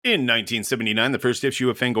In 1979, the first issue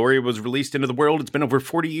of Fangoria was released into the world. It's been over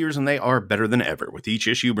 40 years, and they are better than ever, with each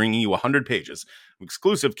issue bringing you 100 pages of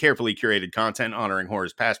exclusive, carefully curated content honoring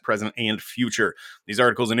horror's past, present, and future. These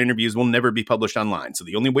articles and interviews will never be published online, so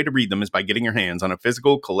the only way to read them is by getting your hands on a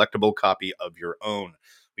physical, collectible copy of your own.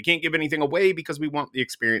 We can't give anything away because we want the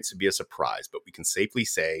experience to be a surprise, but we can safely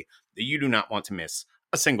say that you do not want to miss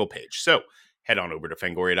a single page. So, head on over to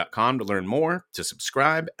Fangoria.com to learn more, to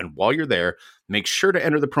subscribe, and while you're there, make sure to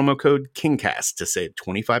enter the promo code KINGCAST to save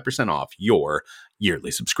 25% off your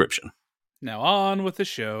yearly subscription. Now on with the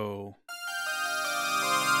show.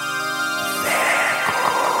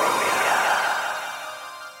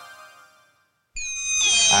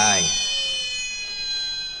 Hi.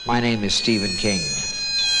 My name is Stephen King.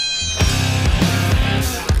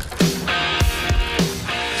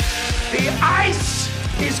 The ice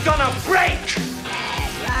is gonna break!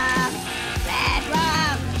 Red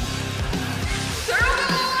rum!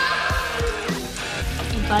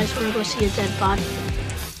 You guys wanna go see a dead body?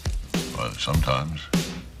 Well, sometimes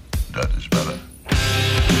that is better.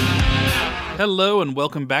 Hello and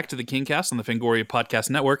welcome back to the KingCast on the Fangoria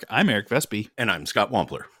Podcast Network. I'm Eric Vespi. And I'm Scott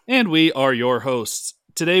Wampler. And we are your hosts.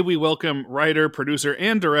 Today we welcome writer, producer,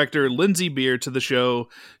 and director Lindsey Beer to the show.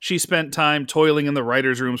 She spent time toiling in the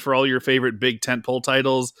writer's rooms for all your favorite big tentpole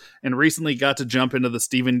titles, and recently got to jump into the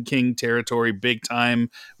Stephen King territory big time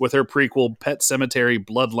with her prequel Pet Sematary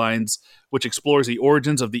Bloodlines, which explores the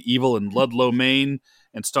origins of the evil in Ludlow, Maine,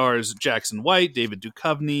 and stars Jackson White, David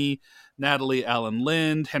Duchovny, Natalie Allen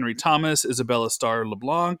Lind, Henry Thomas, Isabella Starr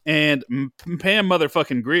LeBlanc, and Pam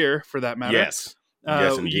motherfucking Grier, for that matter. Yes.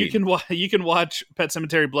 Yes, indeed. You can watch Pet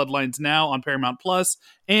Sematary Bloodlines now on Paramount Plus,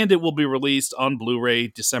 and it will be released on Blu-ray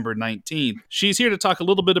December 19th. She's here to talk a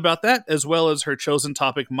little bit about that, as well as her chosen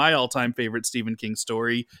topic, my all-time favorite Stephen King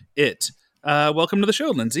story, It. Welcome to the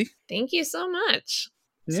show, Lindsey. Thank you so much.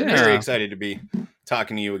 So very excited to be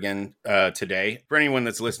talking to you again today. For anyone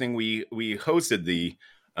that's listening, we hosted the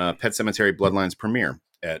Pet Sematary Bloodlines premiere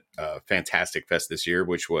at Fantastic Fest this year,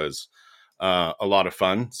 which was a lot of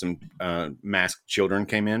fun. Some masked children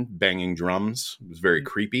came in, banging drums. It was very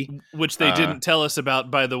creepy. Which they didn't tell us about,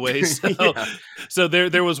 by the way. So, Yeah. so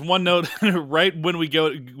there was one note right when we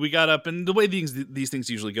got up, and the way these things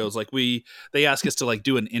usually goes, like they ask us to like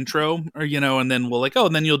do an intro, or and then we'll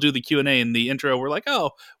and then you'll do the Q&A in the intro. We're like,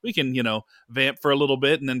 oh, we can vamp for a little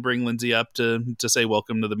bit and then bring Lindsey up to say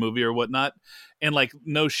welcome to the movie or whatnot. And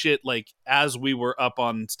no shit, as we were up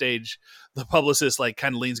on stage, the publicist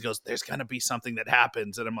kind of leans and goes, there's going to be something that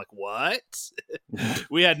happens. And I'm like, what?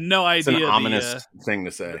 We had no idea. It's an ominous thing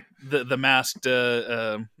to say. The masked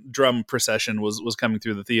drum procession was coming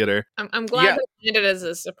through the theater. I'm glad we did it as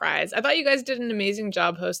a surprise. I thought you guys did an amazing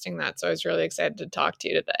job hosting that, so I was really excited to talk to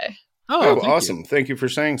you today. Oh, awesome. Thank you for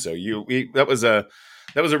saying so. That was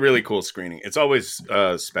a really cool screening. It's always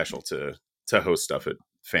special to host stuff at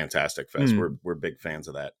Fantastic Fest. We're big fans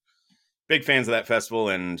of that. Big fans of that festival,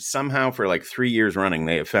 and somehow for 3 years running,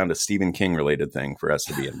 they have found a Stephen King related thing for us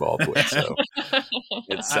to be involved with. So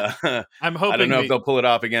it's I'm hoping I don't know if they'll pull it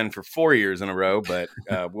off again for 4 years in a row, but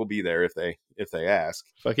we'll be there if they ask.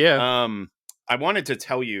 Fuck yeah. I wanted to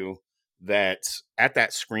tell you that at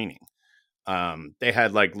that screening, they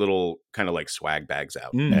had little kind of swag bags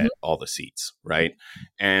out at all the seats, right?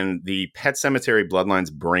 And the Pet Sematary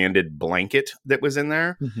Bloodlines branded blanket that was in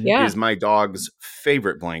there is my dog's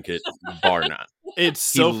favorite blanket, bar none. It's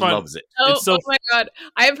so fun. He loves it. Oh my God.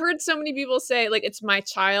 I've heard so many people say it's my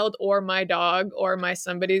child or my dog or my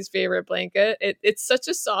somebody's favorite blanket. It's such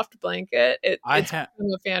a soft blanket. It's a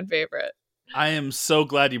fan favorite. I am so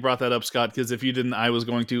glad you brought that up, Scott, because if you didn't, I was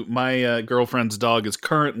going to. My girlfriend's dog is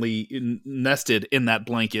currently nested in that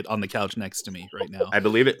blanket on the couch next to me right now. I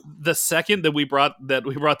believe it. The second that we brought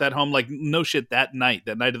that home, no shit, that night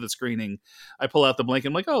of the screening, I pull out the blanket.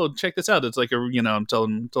 I'm like, oh, check this out. It's I'm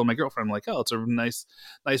telling my girlfriend, I'm like, oh, it's a nice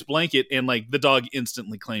blanket, and the dog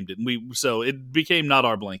instantly claimed it. And so it became not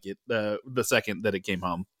our blanket the second that it came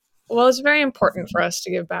home. Well, it's very important for us to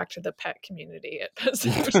give back to the pet community.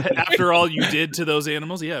 After all you did to those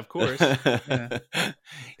animals, yeah, of course. Yeah.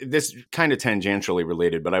 This kind of tangentially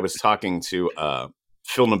related, but I was talking to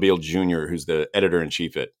Phil Nobile Jr., who's the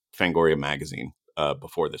editor-in-chief at Fangoria magazine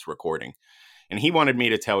before this recording. And he wanted me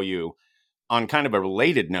to tell you on kind of a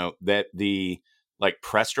related note that the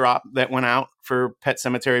press drop that went out for Pet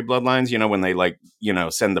Sematary Bloodlines, when they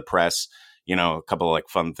send the press a couple of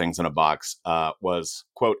fun things in a box, was,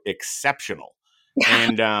 quote, exceptional.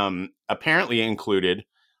 And apparently included,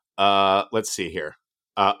 let's see here,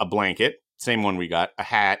 a blanket, same one we got, a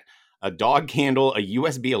hat, a dog candle, a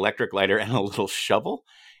USB electric lighter, and a little shovel.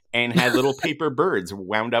 and had little paper birds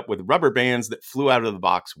wound up with rubber bands that flew out of the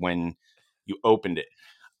box when you opened it.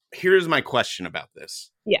 Here's my question about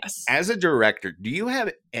this. Yes. As a director, do you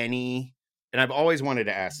have any, and I've always wanted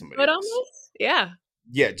to ask somebody this. Yeah.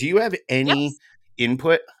 Yeah. Do you have any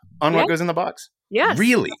input on what goes in the box? Yes.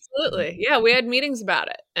 Really? Absolutely. Yeah. We had meetings about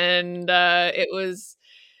it. And it was,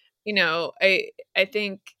 I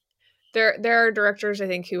think there are directors, I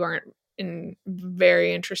think, who aren't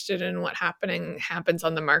very interested in what happens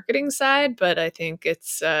on the marketing side, but I think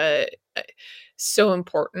it's so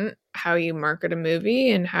important how you market a movie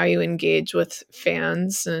and how you engage with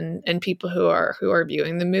fans and people who are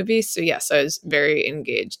viewing the movie. So yes, I was very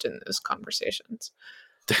engaged in those conversations.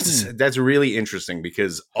 That's really interesting,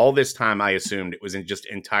 because all this time I assumed it was in just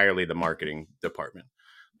entirely the marketing department,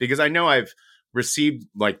 because I know I've received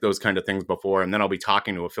like those kind of things before, and then I'll be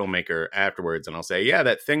talking to a filmmaker afterwards and I'll say, yeah,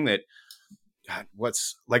 that thing that, God,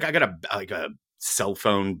 what's like, I got a cell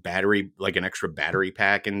phone battery, like an extra battery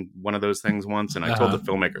pack in one of those things once. And I told the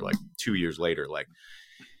filmmaker like 2 years later, like,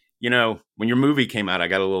 when your movie came out, I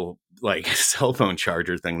got a little like cell phone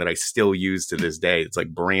charger thing that I still use to this day. It's like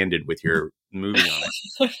branded with your movie on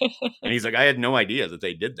it. And he's like, I had no idea that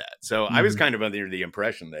they did that. So I was kind of under the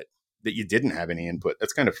impression that you didn't have any input.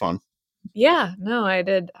 That's kind of fun. Yeah, no, I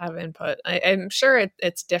did have input. I'm sure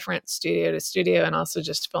it's different studio to studio and also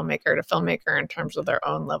just filmmaker to filmmaker in terms of their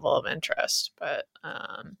own level of interest. But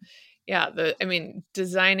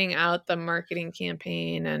designing out the marketing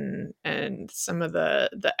campaign and some of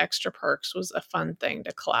the extra perks was a fun thing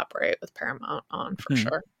to collaborate with Paramount on for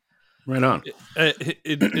sure. Right on.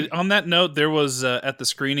 On that note, there was at the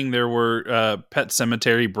screening there were Pet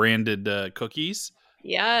Sematary branded cookies.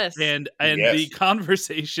 Yes. And the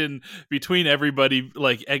conversation between everybody,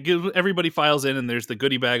 like everybody files in and there's the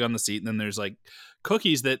goodie bag on the seat, and then there's like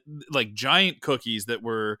cookies that like giant cookies that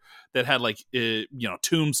had like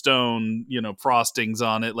tombstone frostings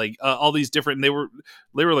on it, like all these different, they were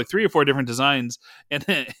like 3 or 4 different designs,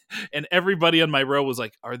 and everybody on my row was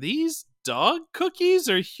like, are these dog cookies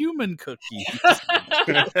or human cookies?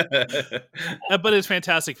 But it's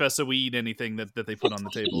Fantastic Fest, so we eat anything that they put on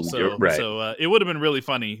the table. So right. So it would have been really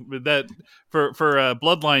funny with that for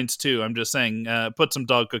Bloodlines too. I'm just saying, put some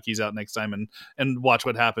dog cookies out next time and watch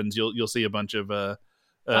what happens. You'll see a bunch of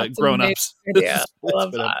grown-ups. Yeah, I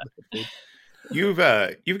love that.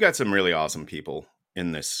 You've got some really awesome people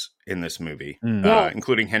in this movie,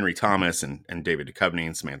 including Henry Thomas and David Duchovny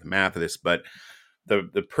and Samantha Mathis. But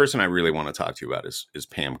the person I really want to talk to you about is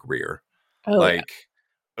Pam Grier. I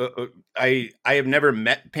have never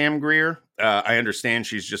met Pam Grier. I understand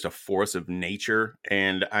she's just a force of nature,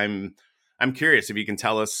 and I'm curious if you can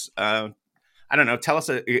tell us. Tell us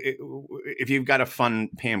if you've got a fun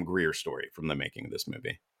Pam Grier story from the making of this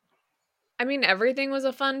movie. I mean, everything was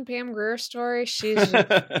a fun Pam Grier story. She's just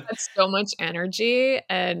had so much energy,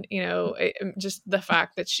 and just the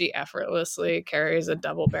fact that she effortlessly carries a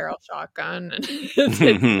double barrel shotgun, and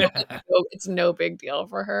it's no big deal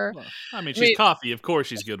for her. Well, I mean, she's coffee. Of course,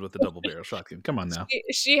 she's good with the double barrel shotgun. Come on now.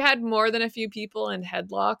 She had more than a few people in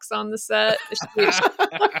headlocks on the set.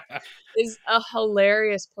 She is a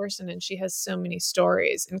hilarious person, and she has so many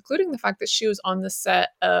stories, including the fact that she was on the set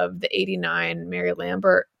of the '89 Mary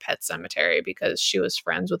Lambert Pet Sematary because she was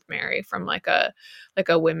friends with Mary from like a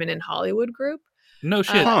Women in Hollywood group. No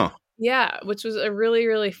shit. Yeah, which was a really,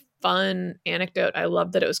 really fun anecdote. I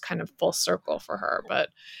love that it was kind of full circle for her. But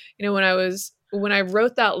when I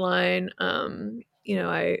wrote that line,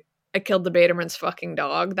 I killed the Baterman's fucking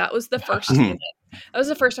dog. That was the first time that was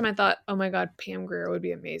the first time I thought, oh my God, Pam Grier would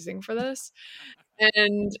be amazing for this.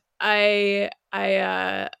 And I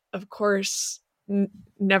of course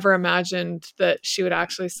never imagined that she would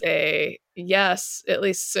actually say yes, at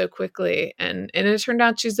least so quickly. And it turned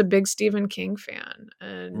out she's a big Stephen King fan.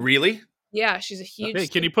 And really? Yeah, she's a huge. Hey,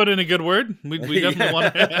 can you put in a good word? We definitely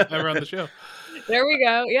want to have her on the show. There we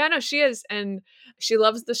go. Yeah, no, she is, and she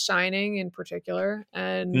loves The Shining in particular,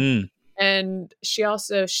 and she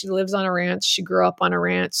lives on a ranch. She grew up on a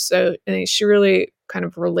ranch, so I think she really kind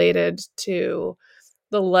of related to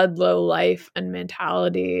the Ludlow life and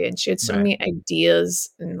mentality, and she had so many ideas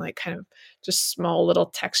and like kind of just small little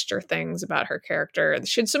texture things about her character.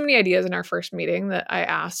 She had so many ideas in our first meeting that I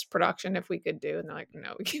asked production if we could do, and they're like,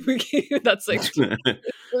 no, we can't. That's like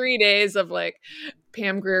 3 days of like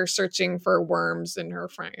Pam Grier searching for worms in her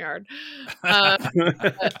front yard.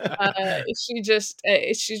 She's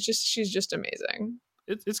just amazing.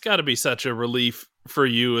 It's got to be such a relief for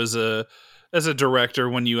you as a director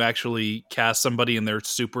when you actually cast somebody and they're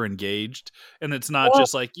super engaged, and it's not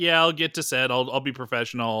just like, yeah, I'll get to set, I'll be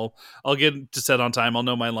professional, I'll get to set on time, I'll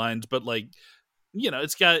know my lines, but like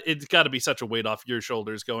it's got to be such a weight off your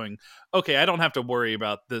shoulders going, okay, I don't have to worry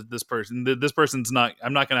about this person. This person's not,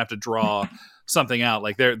 I'm not going to have to draw something out.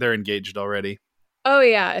 Like they're engaged already. Oh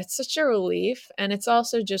yeah, it's such a relief, and it's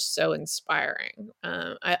also just so inspiring.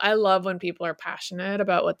 I love when people are passionate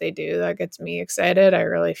about what they do. That gets me excited. I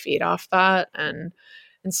really feed off that, and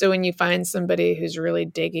so when you find somebody who's really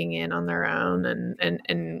digging in on their own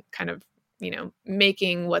and kind of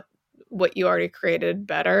making what you already created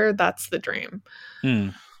better, that's the dream.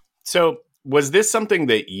 So was this something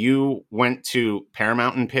that you went to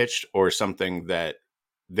Paramount and pitched, or something that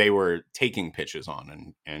they were taking pitches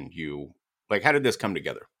on, and you, like, how did this come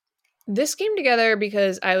together? This came together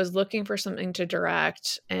because I was looking for something to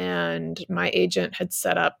direct, and my agent had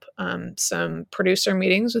set up some producer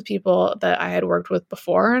meetings with people that I had worked with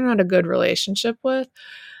before and had a good relationship with.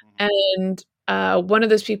 And one of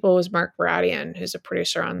those people was Mark Baradian, who's a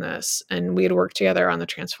producer on this. And we had worked together on the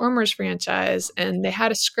Transformers franchise, and they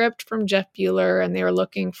had a script from Jeff Bueller, and they were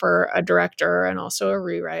looking for a director and also a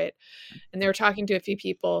rewrite. And they were talking to a few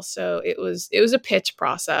people. So it was a pitch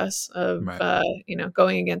process of,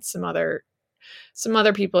 going against some other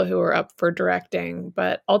people who were up for directing,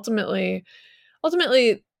 but ultimately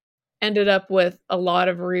ended up with a lot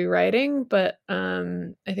of rewriting. But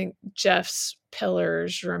I think Jeff's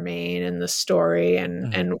pillars remain in the story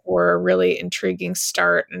and were a really intriguing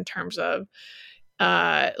start in terms of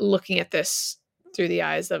looking at this through the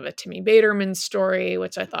eyes of a Timmy Baterman story,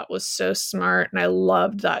 which I thought was so smart. And I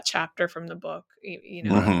loved that chapter from the book.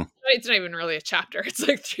 It's not even really a chapter. It's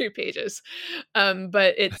like 3 pages.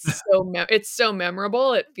 But it's so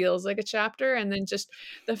memorable. It feels like a chapter. And then just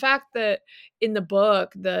the fact that in the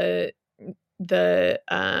book, the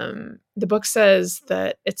book says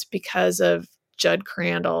that it's because of Judd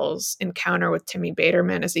Crandall's encounter with Timmy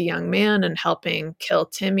Baterman as a young man and helping kill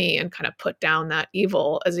Timmy and kind of put down that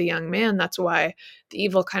evil as a young man. That's why the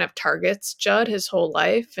evil kind of targets Judd his whole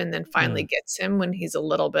life, and then finally gets him when he's a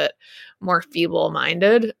little bit more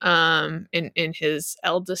feeble-minded in his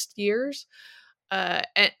eldest years.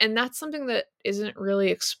 And that's something that isn't really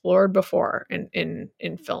explored before in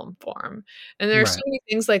film form. And there are so many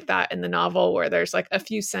things like that in the novel, where there's like a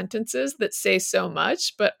few sentences that say so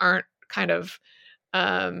much but aren't kind of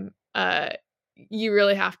you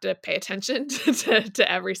really have to pay attention to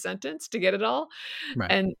every sentence to get it all.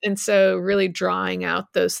 And so really drawing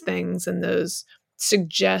out those things and those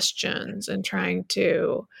suggestions and trying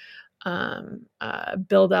to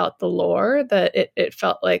build out the lore that it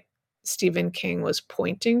felt like Stephen King was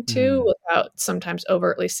pointing to without sometimes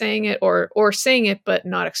overtly saying it or saying it but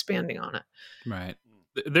not expanding on it. Right.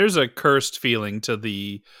 There's a cursed feeling to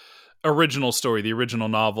the original story, the original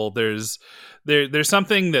novel. There's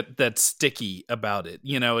something that's sticky about it.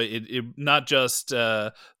 It not just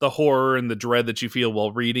the horror and the dread that you feel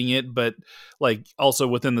while reading it, but like also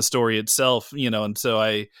within the story itself. And so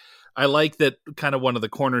I like that kind of one of the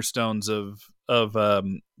cornerstones of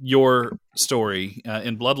your story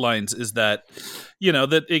in Bloodlines is that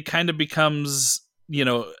that it kind of becomes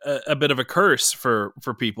a bit of a curse for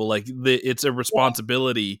people. Like it's a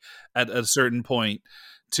responsibility at a certain point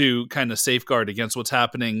to kind of safeguard against what's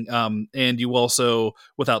happening. And you also,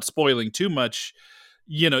 without spoiling too much,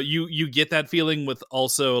 you get that feeling with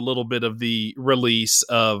also a little bit of the release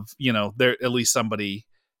of, there at least somebody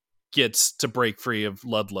gets to break free of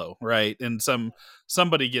Ludlow, right? And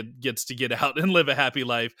somebody gets to get out and live a happy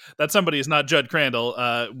life. That somebody is not Judd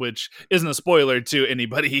Crandall, which isn't a spoiler to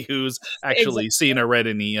anybody who's actually seen or read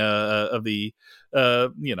any of the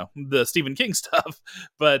the Stephen King stuff.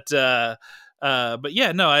 But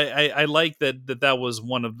yeah, no, I like that was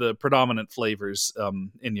one of the predominant flavors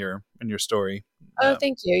in your story. Oh,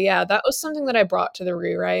 thank you. Yeah, that was something that I brought to the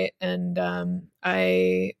rewrite, and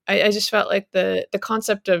I just felt like the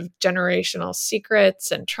concept of generational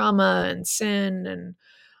secrets and trauma and sin and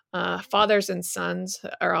fathers and sons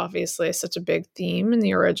are obviously such a big theme in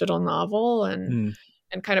the original novel, and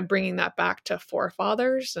kind of bringing that back to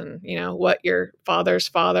forefathers and what your father's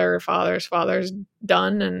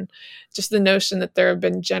done, and just the notion that there have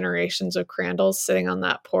been generations of Crandalls sitting on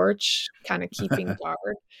that porch kind of keeping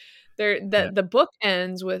guard. The book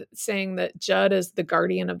ends with saying that Judd is the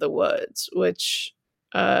guardian of the woods, which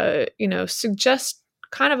suggests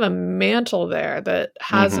kind of a mantle there that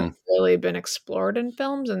hasn't really been explored in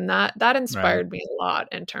films, and that inspired me a lot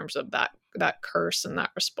in terms of that curse and that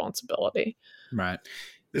responsibility. Right.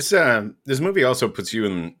 This movie also puts you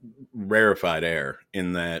in rarefied air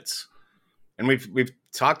in that, and we've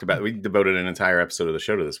talked about it. We devoted an entire episode of the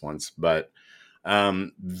show to this once, but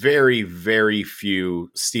very, very few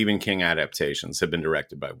Stephen King adaptations have been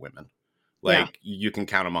directed by women. You can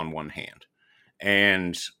count them on one hand.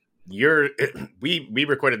 And we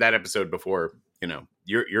recorded that episode before,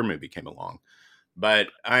 your movie came along. But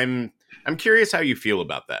I'm curious how you feel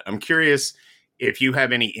about that. I'm curious if you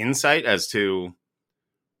have any insight as to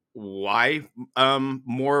why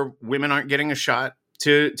more women aren't getting a shot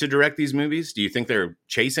to direct these movies. Do you think they're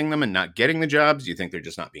chasing them and not getting the jobs? Do you think they're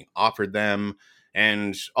just not being offered them?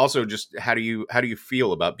 And also, just how do you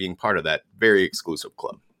feel about being part of that very exclusive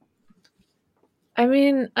club? I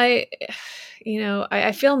mean, I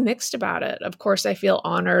feel mixed about it. Of course, I feel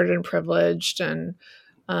honored and privileged, and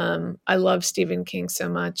I love Stephen King so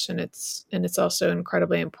much, and it's also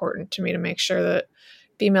incredibly important to me to make sure that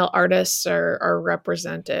female artists are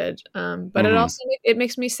represented. But it also it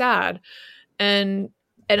makes me sad, and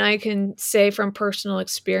I can say from personal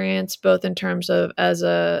experience, both in terms of as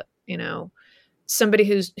a somebody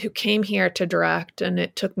who came here to direct, and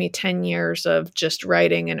it took me 10 years of just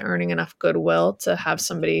writing and earning enough goodwill to have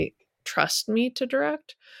somebody trust me to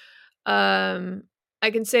direct. I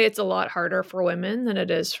can say it's a lot harder for women than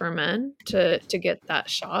it is for men to get that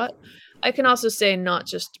shot. I can also say, not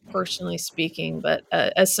just personally speaking, but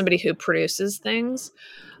as somebody who produces things,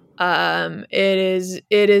 it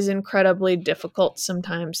is incredibly difficult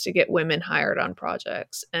sometimes to get women hired on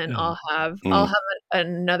projects. And I'll have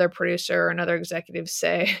another producer or another executive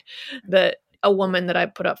say that a woman that I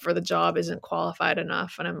put up for the job isn't qualified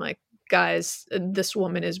enough. And I'm like, guys, this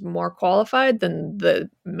woman is more qualified than the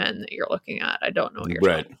men that you're looking at. I don't know what you're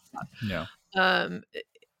talking about. Yeah.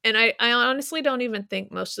 And I honestly don't even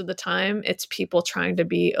think most of the time it's people trying to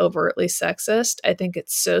be overtly sexist. I think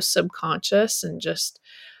it's so subconscious and just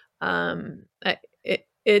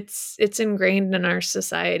it's ingrained in our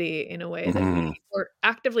society in a way that we're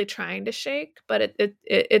actively trying to shake, but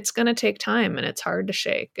it's going to take time, and it's hard to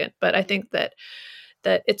shake it. But I think that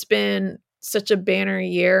it's been such a banner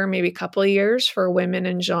year, maybe a couple of years, for women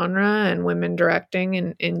in genre and women directing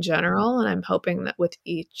in general. And I'm hoping that with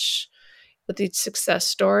each success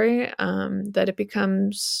story, that it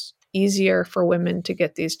becomes easier for women to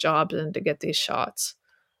get these jobs and to get these shots.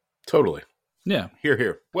 Totally. Yeah.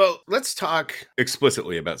 Here. Well, let's talk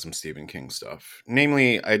explicitly about some Stephen King stuff.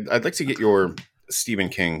 Namely, I'd like to get your Stephen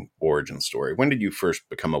King origin story. When did you first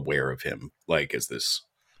become aware of him, like, as this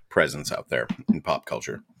presence out there in pop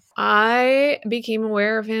culture? I became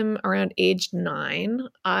aware of him around age 9.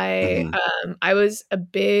 I was a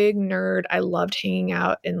big nerd. I loved hanging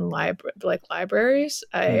out in libraries.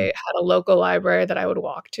 I had a local library that I would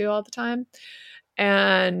walk to all the time.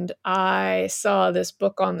 And I saw this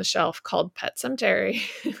book on the shelf called Pet Sematary.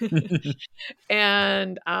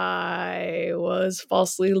 And I was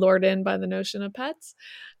falsely lured in by the notion of pets.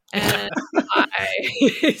 And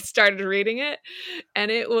I started reading it,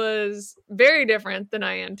 and it was very different than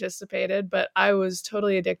I anticipated, but I was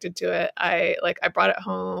totally addicted to it. I brought it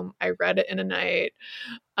home. I read it in a night.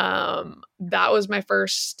 That was my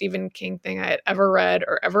first Stephen King thing I had ever read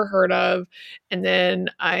or ever heard of. And then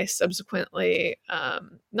I subsequently,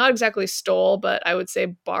 not exactly stole, but I would say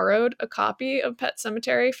borrowed a copy of Pet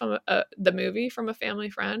Sematary from the movie from a family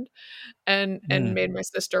friend, and made my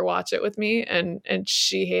sister watch it with me. And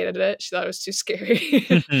she hated it. She thought it was too scary.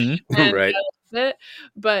 And right. I loved it.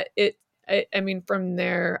 But I mean, from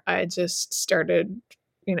there, I just started,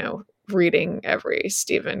 reading every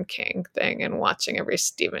Stephen King thing and watching every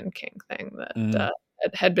Stephen King thing that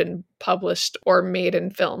had been published or made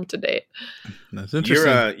in film to date. That's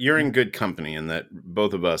interesting. You're in good company in that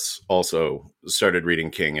both of us also started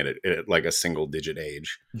reading King at like a single digit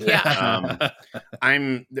age. Yeah.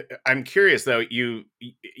 I'm curious though. You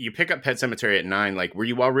pick up Pet Sematary at 9. Like, were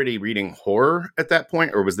you already reading horror at that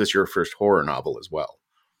point, or was this your first horror novel as well?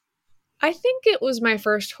 I think it was my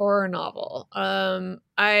first horror novel.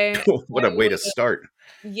 What a way to start.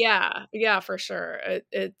 Yeah, for sure.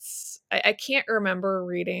 I can't remember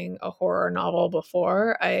reading a horror novel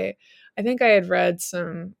before. I think I had read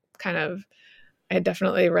some I had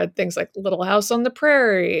definitely read things like Little House on the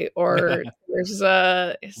Prairie, or there's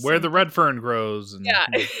Where the Red Fern Grows. And, yeah,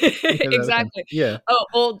 exactly. Yeah.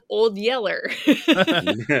 Oh, old Yeller.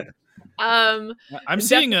 I'm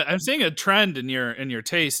seeing a trend in your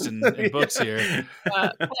taste in books here.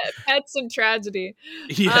 Pets and tragedy.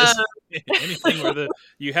 Yes, anything where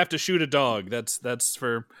you have to shoot a dog. That's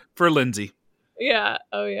for Lindsey. Yeah.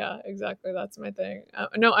 Oh yeah. Exactly. That's my thing.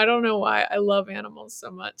 No, I don't know why. I love animals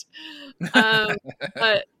so much.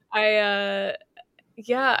 But it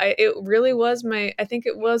really was I think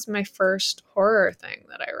it was my first horror thing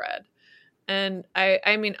that I read, and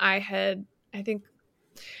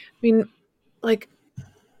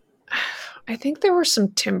I think there were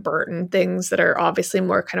some Tim Burton things that are obviously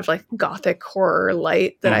more kind of like gothic horror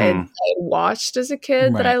light that I had watched as a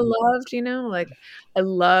kid that I loved, like I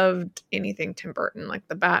loved anything Tim Burton, like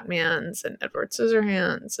the Batmans and Edward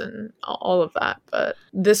Scissorhands and all of that. But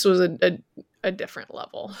this was a different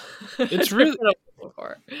level. It's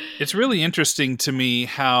really interesting to me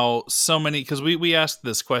how so many, because we asked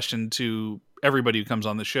this question to everybody who comes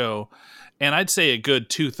on the show, and I'd say a good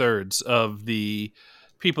 2/3 of the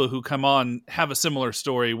people who come on have a similar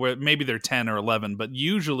story where maybe they're 10 or 11, but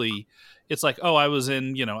usually it's like, oh, I was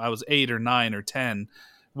 8 or 9 or 10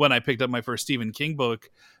 when I picked up my first Stephen King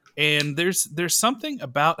book. And there's something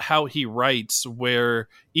about how he writes where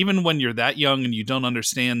even when you're that young and you don't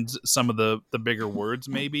understand some of the bigger words,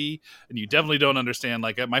 maybe, and you definitely don't understand,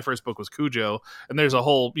 like my first book was Cujo, and there's a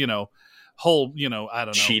whole, I don't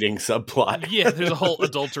know, cheating subplot. Yeah, there's a whole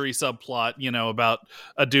adultery subplot, about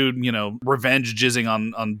a dude, revenge jizzing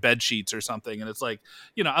on bed sheets or something. And it's like,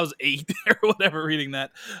 I was 8 or whatever reading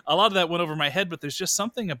that. A lot of that went over my head, but there's just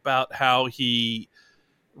something about how he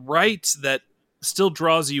writes that still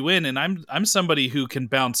draws you in. And I'm somebody who can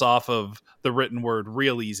bounce off of the written word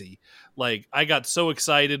real easy. Like, I got so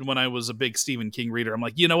excited when I was a big Stephen King reader. I'm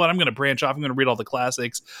like, you know what? I'm going to branch off. I'm going to read all the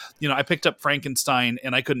classics. I picked up Frankenstein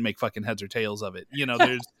and I couldn't make fucking heads or tails of it.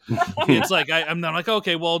 There's, it's like, I'm not like,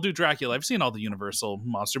 okay, well, I'll do Dracula. I've seen all the Universal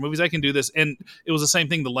monster movies. I can do this. And it was the same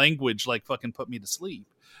thing. The language, like, fucking put me to sleep.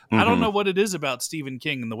 I don't know what it is about Stephen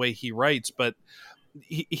King and the way he writes, but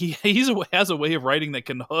he has a way of writing that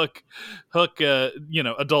can hook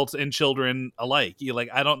adults and children alike.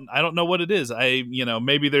 I don't know what it is.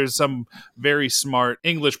 Maybe there's some very smart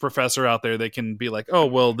English professor out there that can be like, oh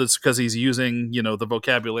well, this because he's using the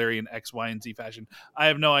vocabulary in X, Y, and Z fashion. I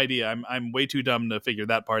have no idea. I'm way too dumb to figure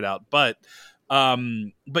that part out. But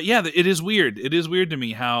yeah, it is weird. It is weird to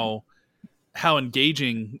me how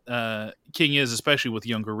engaging King is, especially with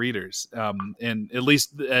younger readers. And at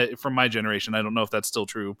least from my generation, I don't know if that's still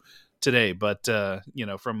true today, but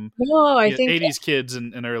from I think 80s kids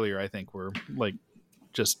and earlier, I think were like,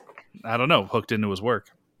 just, I don't know, hooked into his work.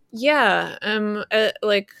 Yeah,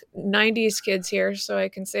 like 90s kids here, so I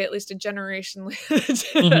can say at least a generation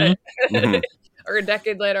later, or a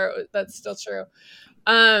decade later, that's still true.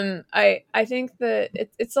 I think that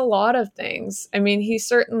it's a lot of things. I mean, he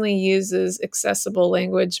certainly uses accessible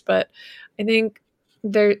language, but I think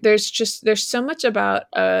there's so much about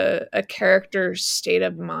a character's state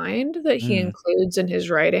of mind that he includes in his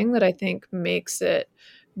writing that I think makes it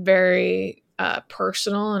very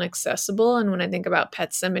personal and accessible. And when I think about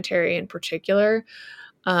Pet Sematary in particular,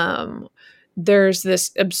 there's this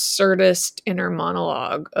absurdist inner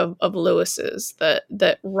monologue of Lewis's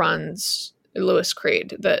that runs Lewis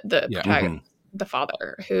Creed, the protagonist, the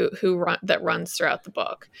father that runs throughout the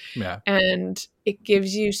book. Yeah. And it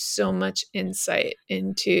gives you so much insight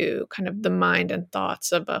into kind of the mind and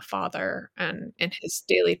thoughts of a father and his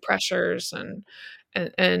daily pressures and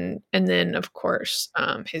then of course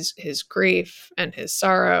his grief and his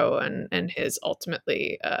sorrow and his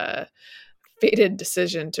ultimately fated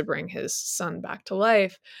decision to bring his son back to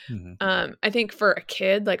life. I think for a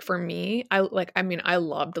kid, like for me, I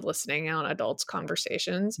loved listening on adults'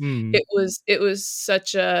 conversations. It was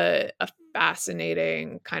such a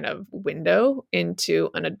fascinating kind of window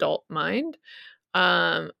into an adult mind.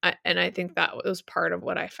 And I think that was part of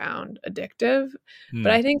what I found addictive.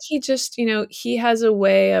 But I think he just, he has a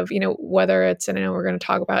way of, whether it's, and I know we're going to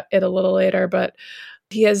talk about it a little later, but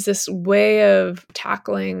he has this way of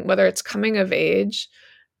tackling, whether it's coming of age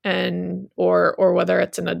or whether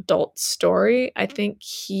it's an adult story. I think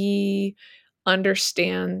he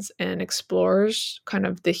understands and explores kind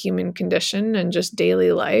of the human condition and just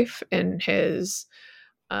daily life in his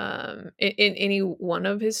in any one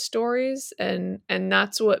of his stories, and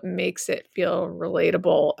that's what makes it feel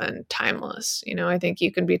relatable and timeless. I think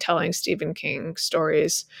you can be telling Stephen King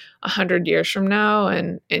stories 100 years from now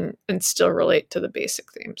and still relate to the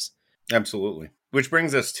basic themes. Absolutely. Which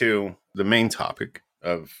brings us to the main topic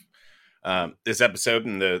of this episode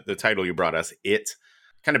and the title you brought us, It.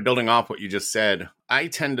 Kind of building off what you just said, I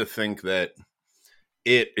tend to think that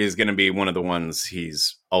It is going to be one of the ones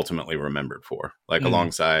he's ultimately remembered for, like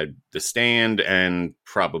alongside The Stand and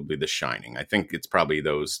probably The Shining. I think it's probably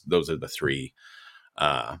those are the three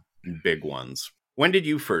big ones. When did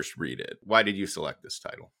you first read it? Why did you select this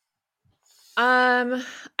title? I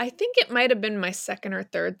think it might have been my second or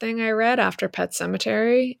third thing I read after Pet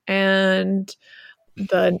Sematary, and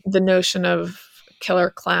the notion of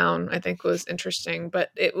killer clown I think was interesting,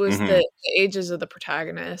 but it was the ages of the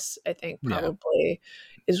protagonists I think probably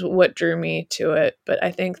is what drew me to it. But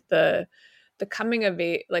I think the coming of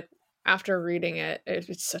age, like after reading it,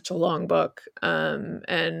 it's such a long book.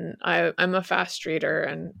 And I'm a fast reader,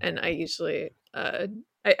 and I usually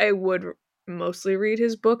I would mostly read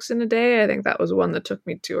his books in a day. I think that was one that took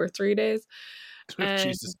me 2 or 3 days. And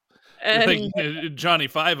Jesus. You're like Johnny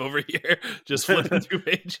Five over here, just flipping through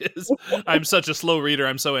pages. I'm such a slow reader.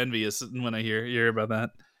 I'm so envious when I hear about that.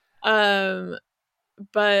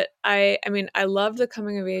 But I mean, I love the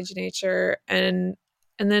coming of age nature, and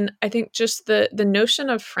then I think just the notion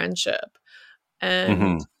of friendship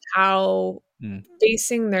and how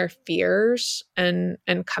facing their fears and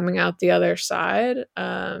coming out the other side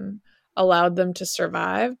allowed them to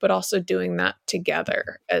survive, but also doing that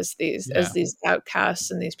together as these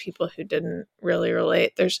outcasts and these people who didn't really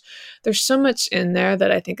relate. There's so much in there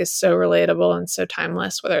that I think is so relatable and so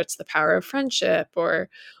timeless, whether it's the power of friendship or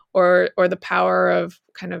the power of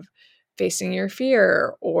kind of facing your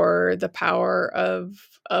fear, or the power of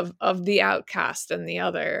the outcast and the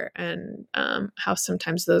other, and how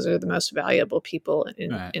sometimes those are the most valuable people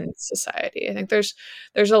in society. I think there's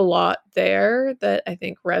a lot there that I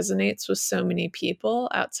think resonates with so many people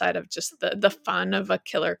outside of just the fun of a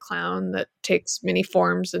killer clown that takes many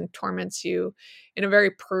forms and torments you in a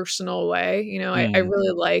very personal way. You know, I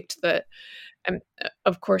really liked that.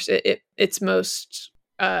 Of course, its most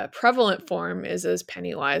prevalent form is as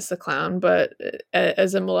Pennywise the clown, but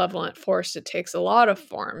as a malevolent force, it takes a lot of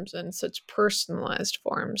forms and such personalized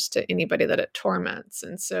forms to anybody that it torments.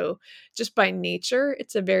 And so just by nature,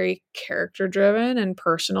 it's a very character driven and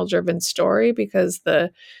personal driven story, because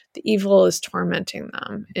the evil is tormenting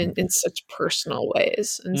them in such personal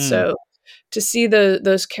ways. And so to see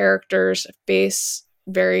those characters face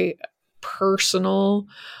very personal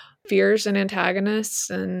fears and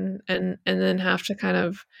antagonists, and then have to kind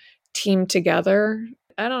of team together.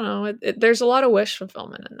 I don't know. There's a lot of wish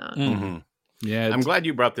fulfillment in that. Yeah, I'm glad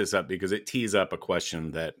you brought this up, because it tees up a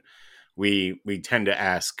question that we tend to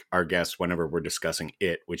ask our guests whenever we're discussing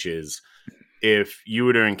it, which is, if you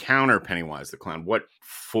were to encounter Pennywise the clown, what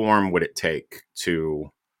form would it take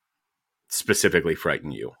to specifically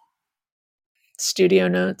frighten you? Studio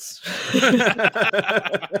notes.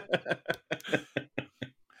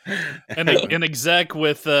 An exec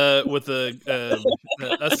with a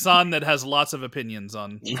son that has lots of opinions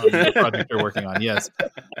on the project they're working on. Yes.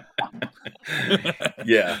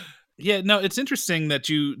 Yeah. No, it's interesting that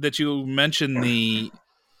you mentioned the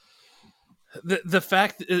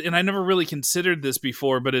fact, and I never really considered this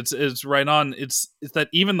before, but it's right on. It's that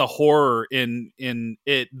even the horror in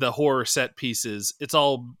it, the horror set pieces, it's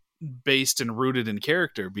all based and rooted in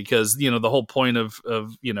character, because the whole point of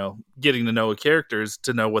getting to know a character is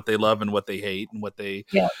to know what they love and what they hate, and what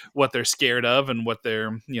they're scared of, and what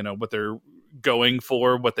they're going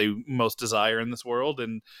for, what they most desire in this world.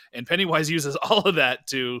 And Pennywise uses all of that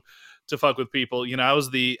to fuck with people. I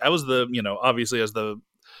was the obviously, as the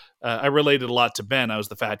I related a lot to Ben. I was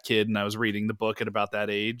the fat kid, and I was reading the book at about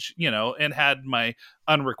that age, and had my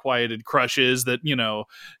unrequited crushes that,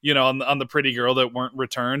 on the pretty girl that weren't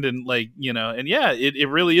returned. And it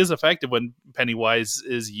really is effective when Pennywise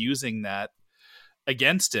is using that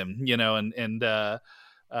against him, I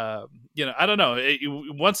don't know.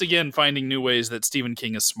 Once again, finding new ways that Stephen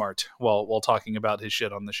King is smart while talking about his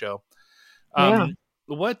shit on the show.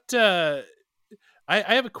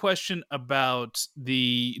 I have a question about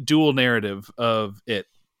the dual narrative of it.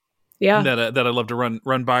 Yeah. That I'd love to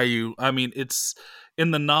run by you. I mean, it's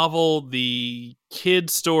in the novel, the kid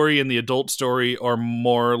story and the adult story are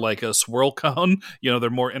more like a swirl cone. They're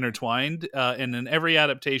more intertwined. And in every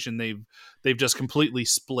adaptation, they've just completely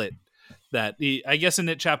split that. I guess in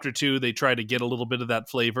it chapter 2, they try to get a little bit of that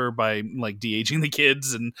flavor by like de-aging the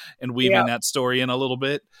kids and weaving that story in a little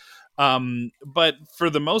bit. But for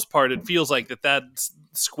the most part, it feels like that's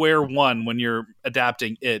square one when you're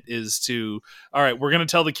adapting it, is to, all right, we're going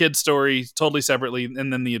to tell the kid story totally separately,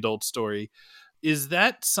 and then the adult story. Is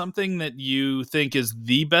that something that you think is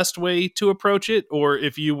the best way to approach it? Or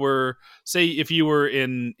if you were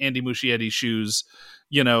in Andy Muschietti's shoes,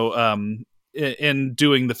 in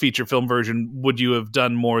doing the feature film version, would you have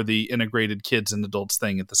done more the integrated kids and adults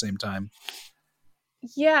thing at the same time?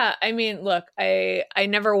 Yeah, I mean, look, I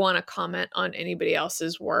never want to comment on anybody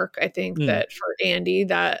else's work. I think that for Andy,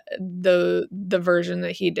 that the version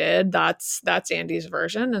that he did, that's Andy's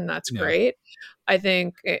version, and that's great. I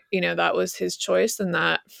think that was his choice, and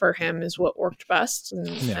that for him is what worked best.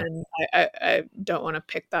 And I don't want to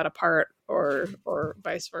pick that apart or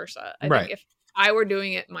vice versa. I think if I were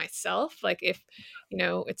doing it myself, like if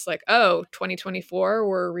it's like, oh, 2024,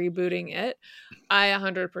 we're rebooting it, I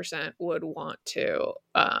 100% would want to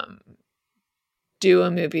do a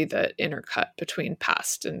movie that intercut between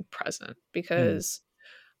past and present, because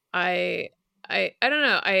I don't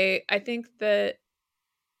know. I think that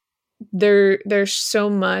there's so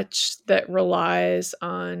much that relies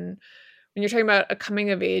on when you're talking about a coming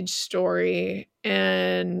of age story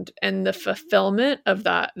and the fulfillment of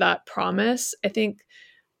that promise. I think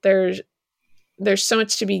there's so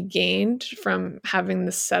much to be gained from having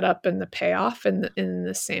the setup and the payoff in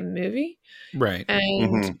the same movie. Right.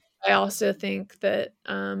 And Mhm. I also think that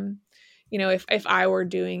if I were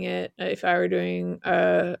doing it, if I were doing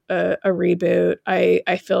a reboot,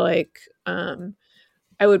 I feel like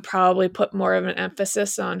I would probably put more of an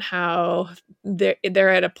emphasis on how they're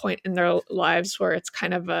at a point in their lives where it's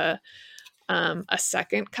kind of a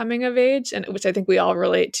second coming of age, and which I think we all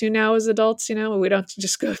relate to now as adults. We don't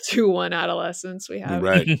just go through one adolescence. We have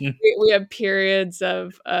Right. we have periods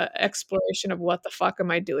of exploration of what the fuck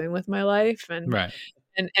am I doing with my life, and Right.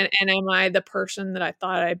 and am I the person that I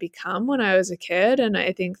thought I'd become when I was a kid? And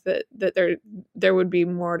I think that there would be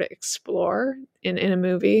more to explore in a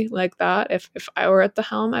movie like that. If I were at the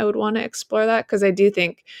helm, I would want to explore that, because I do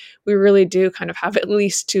think we really do kind of have at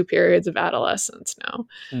least 2 periods of adolescence now.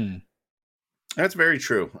 That's very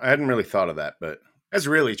true. I hadn't really thought of that, but that's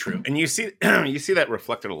really true. And you see that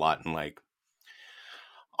reflected a lot in, like,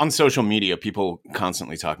 on social media, people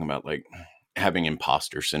constantly talking about, like, having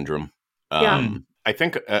imposter syndrome. Yeah. I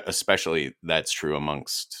think especially that's true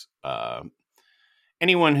amongst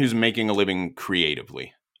anyone who's making a living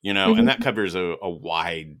creatively, and that covers a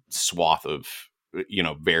wide swath of,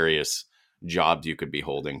 various jobs you could be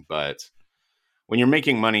holding. But when you're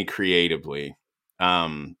making money creatively,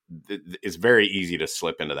 it's very easy to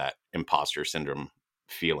slip into that imposter syndrome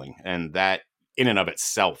feeling. And that in and of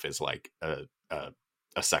itself is like a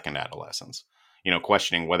second adolescence,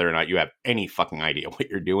 questioning whether or not you have any fucking idea what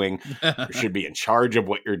you're doing or should be in charge of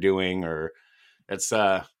what you're doing. Or it's,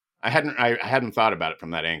 I hadn't thought about it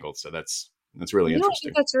from that angle. So that's really I interesting.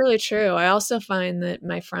 think that's really true. I also find that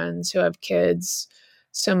my friends who have kids,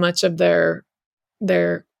 so much of their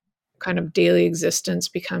kind of daily existence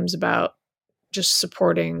becomes about just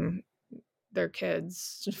supporting their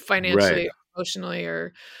kids financially, Right.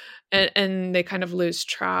 emotionally, and they kind of lose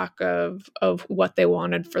track of what they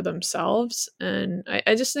wanted for themselves. And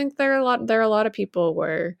I just think there are a lot of people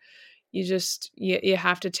where you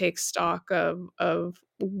have to take stock of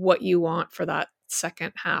what you want for that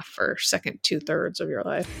second half or second 2/3 of your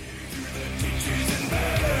life.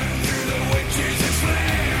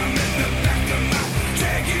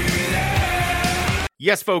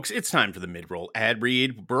 Yes, folks, it's time for the mid-roll ad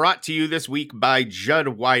read, brought to you this week by Judd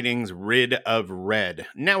Whiting's Rid of Red.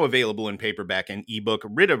 Now available in paperback and ebook,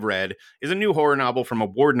 Rid of Red is a new horror novel from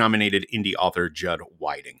award-nominated indie author Judd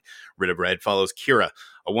Whiting. Rid of Red follows Kira,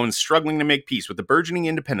 a woman struggling to make peace with the burgeoning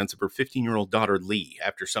independence of her 15-year-old daughter Lee.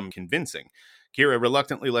 After some convincing, Kira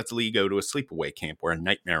reluctantly lets Lee go to a sleepaway camp where a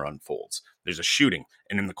nightmare unfolds. There's a shooting,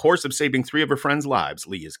 and in the course of saving 3 of her friends' lives,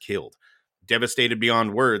 Lee is killed. Devastated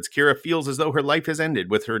beyond words, Kira feels as though her life has ended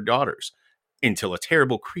with her daughters, until a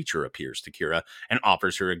terrible creature appears to Kira and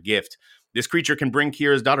offers her a gift. This creature can bring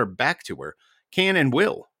Kira's daughter back to her, can and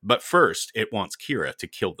will, but first it wants Kira to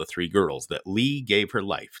kill the 3 girls that Lee gave her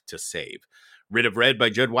life to save. Rid of Red by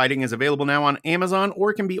Judd Whiting is available now on Amazon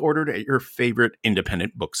or can be ordered at your favorite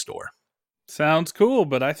independent bookstore. Sounds cool,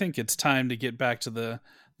 but I think it's time to get back to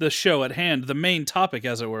the show at hand, the main topic,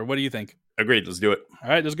 as it were. What do you think? Agreed, let's do it. All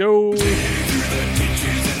right, let's go.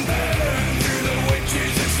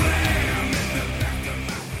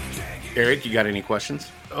 Eric, you got any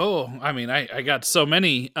questions? Oh, I mean, I got so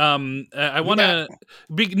many. I want to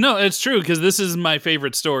no, it's true, because this is my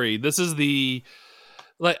favorite story. This is the,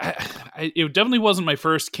 like, it definitely wasn't my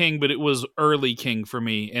first King, but it was early King for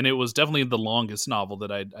me, and it was definitely the longest novel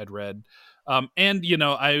that I'd read. And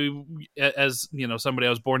as somebody, I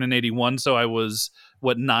was born in 81, so I was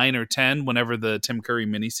 9 or 10 whenever the Tim Curry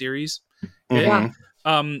miniseries.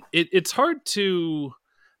 Mm-hmm. It's hard to.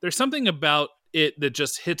 There's something about it that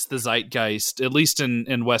just hits the zeitgeist, at least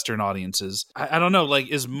in Western audiences. I don't know,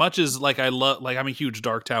 like, as much as, like, I love, like, I'm a huge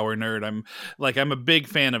Dark Tower nerd. I'm a big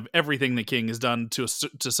fan of everything the King has done to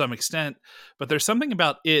some extent, but there's something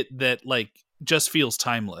about it that, like, just feels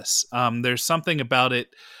timeless. There's something about it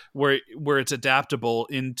where it's adaptable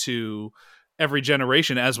into every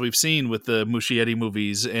generation, as we've seen with the Muschietti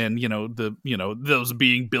movies and those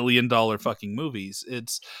being billion-dollar fucking movies.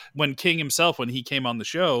 It's when King himself, when he came on the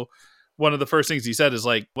show, one of the first things he said is,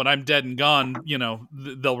 like, when I'm dead and gone,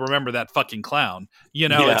 they'll remember that fucking clown.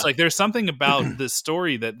 Yeah. It's like there's something about this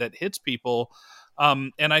story that hits people,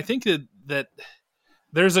 and I think that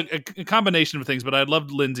there's a combination of things, but I'd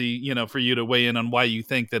love, Lindsay, for you to weigh in on why you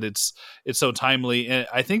think that it's so timely. And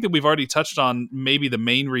I think that we've already touched on maybe the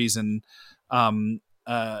main reason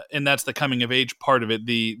and that's the coming of age part of it,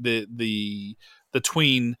 the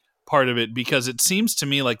tween part of it, because it seems to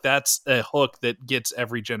me like that's a hook that gets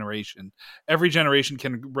every generation. Every generation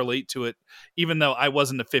can relate to it, even though I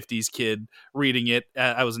wasn't a 50s kid reading it.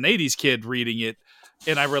 I was an 80s kid reading it,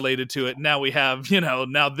 and I related to it. Now we have,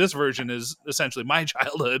 now this version is essentially my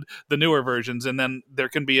childhood, the newer versions, and then there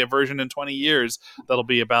can be a version in 20 years that'll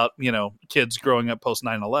be about, kids growing up post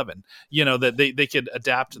 9/11, that they could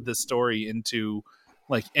adapt this story into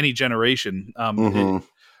like any generation.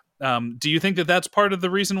 Do you think that that's part of the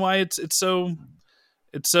reason why it's so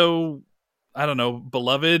I don't know,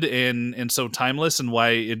 beloved and so timeless, and why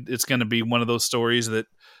it's going to be one of those stories that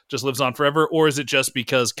just lives on forever? Or is it just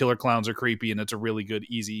because killer clowns are creepy and it's a really good,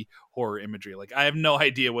 easy horror imagery? Like, I have no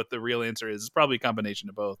idea what the real answer is. It's probably a combination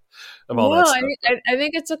of both. That stuff. I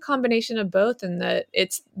think it's a combination of both, and that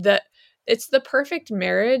it's the perfect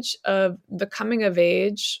marriage of the coming of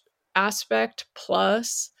age aspect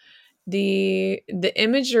plus the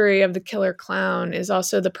imagery of the killer clown is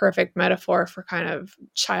also the perfect metaphor for kind of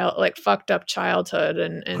fucked up childhood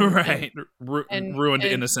and right, and ruined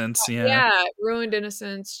innocence. Ruined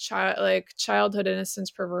innocence, childhood innocence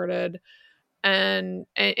perverted, and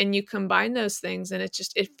you combine those things, and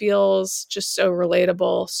it feels just so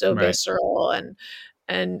relatable, so visceral,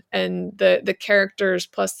 and the characters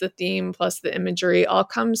plus the theme plus the imagery all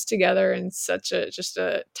comes together in such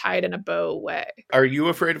a tied in a bow way. Are you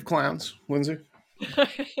afraid of clowns, Lindsay?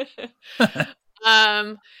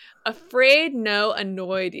 Afraid, no.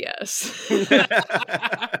 Annoyed, yes.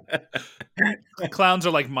 Clowns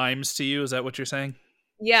are like mimes to you. Is that what you're saying?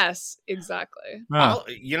 Yes, exactly.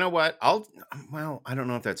 You know what? I don't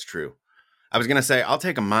know if that's true. I was going to say I'll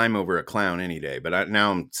take a mime over a clown any day, but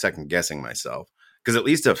now I'm second guessing myself. Because at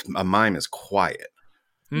least a mime is quiet.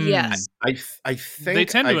 Yes. I think they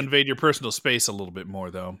tend to invade your personal space a little bit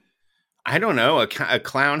more, though. I don't know. A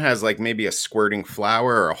clown has like maybe a squirting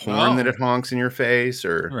flower or a horn that it honks in your face,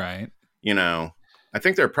 or right. I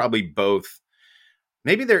think they're probably both.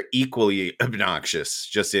 Maybe they're equally obnoxious,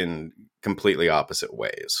 just in completely opposite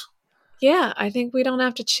ways. Yeah, I think we don't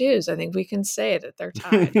have to choose. I think we can say that they're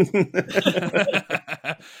tied.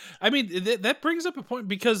 I mean, that brings up a point,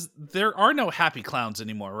 because there are no happy clowns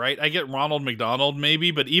anymore, right? I get Ronald McDonald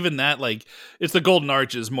maybe, but even that, like, it's the Golden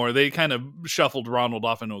Arches more. They kind of shuffled Ronald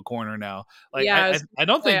off into a corner now. Like, yeah, I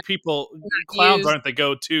don't think clowns aren't the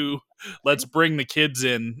go-to, let's bring the kids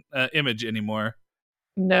in image anymore.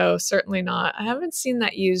 No, certainly not. I haven't seen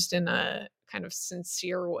that used in a kind of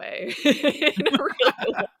sincere way.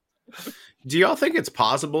 Do y'all think it's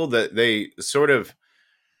possible that they sort of,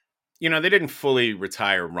 they didn't fully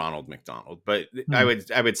retire Ronald McDonald, but I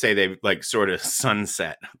would say they like sort of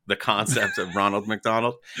sunset the concept of Ronald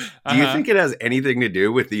McDonald. Do you think it has anything to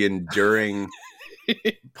do with the enduring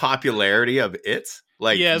popularity of it?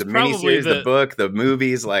 Like the miniseries, the book, the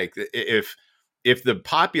movies, like if the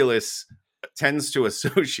populace tends to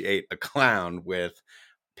associate a clown with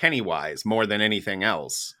Pennywise more than anything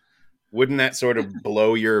else, wouldn't that sort of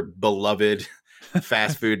blow your beloved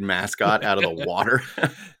fast food mascot out of the water?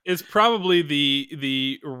 It's probably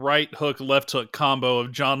the right hook, left hook combo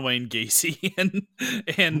of John Wayne Gacy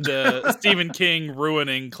and Stephen King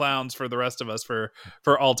ruining clowns for the rest of us for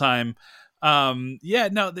all time. I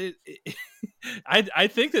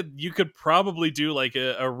think that you could probably do like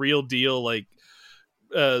a real deal, like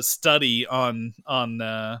study on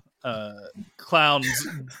clowns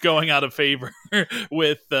going out of favor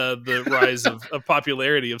with the rise of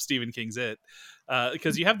popularity of Stephen King's It,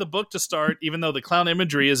 because you have the book to start, even though the clown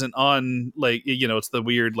imagery isn't on, like, it's the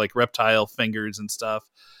weird like reptile fingers and stuff,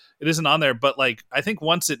 it isn't on there, but like I think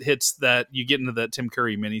once it hits that, you get into that Tim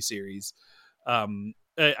Curry miniseries.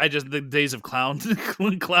 The days of clowns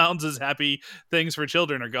as happy things for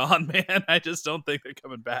children are gone, man. I just don't think they're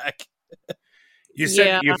coming back. You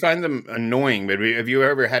said you find them annoying, but have you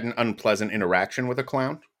ever had an unpleasant interaction with a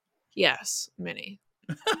clown? Yes, many.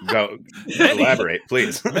 Go elaborate,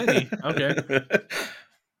 please. Many. Okay.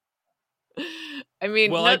 I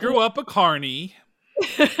mean, I grew up a carny.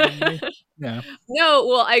 Yeah. No,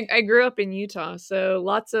 well, I grew up in Utah, so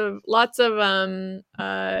lots of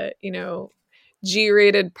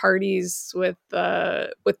G-rated parties with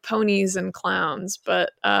ponies and clowns,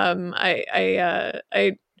 but I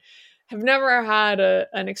have never had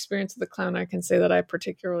an experience with a clown I can say that I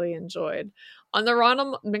particularly enjoyed. On the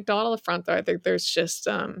Ronald McDonald front, though, I think there's just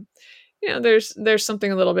there's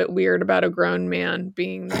something a little bit weird about a grown man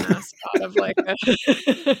being the mascot of like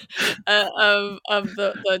of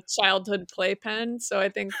the childhood playpen. So I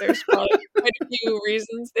think there's probably quite a few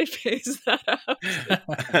reasons they phase that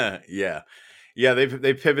out. Yeah,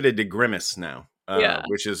 they've pivoted to Grimace now,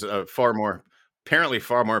 which is a far more apparently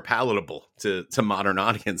far more palatable to modern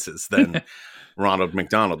audiences than Ronald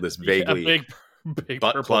McDonald, this vaguely big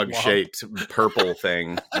butt plug shaped purple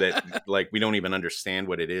thing that like we don't even understand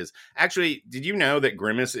what it is. Actually, did you know that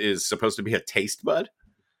Grimace is supposed to be a taste bud?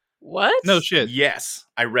 What? No shit. Yes,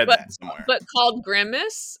 I read that somewhere. But called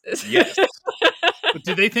Grimace? Yes. But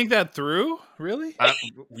did they think that through? Really?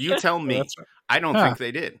 You tell me. I don't think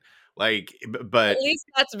they did. Like, but at least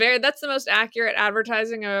that's the most accurate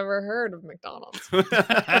advertising I've ever heard of McDonald's.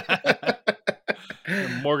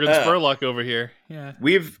 Morgan Spurlock over here. Yeah,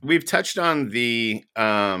 we've touched on the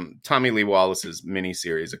Tommy Lee Wallace's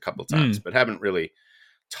miniseries a couple times, but haven't really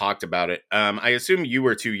talked about it. I assume you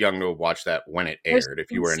were too young to have watched that when it aired. If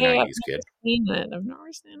you were a '90s kid, I've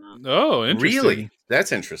never seen that. Oh, interesting. Really?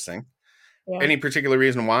 That's interesting. Yeah. Any particular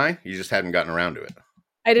reason why? You just hadn't gotten around to it.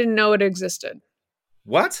 I didn't know it existed.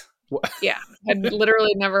 What? Yeah, I'd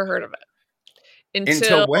literally never heard of it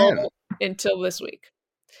until when? Until this week.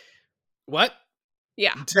 What?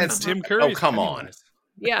 Yeah, that's Tim Curry. Oh, come on.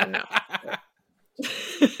 Yeah, no.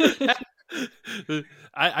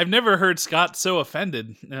 I've never heard Scott so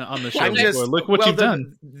offended on the show before. Look what you've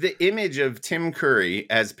done. The image of Tim Curry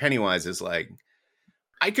as Pennywise is like,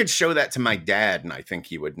 I could show that to my dad and I think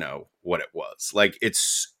he would know what it was. Like,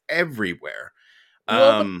 it's everywhere.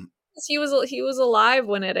 Well, he was alive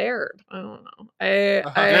when it aired. I don't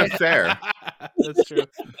know. Fair. That's true.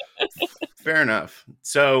 Fair enough.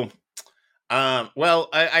 So, well,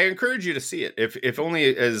 I encourage you to see it, if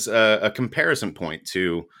only as a comparison point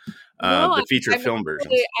to the feature film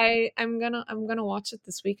version. I'm gonna watch it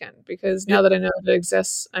this weekend because now that I know it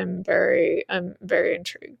exists, I'm very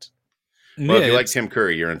intrigued. Well, if you like Tim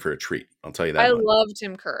Curry, you're in for a treat. I'll tell you that. I love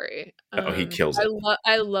Tim Curry. He kills it.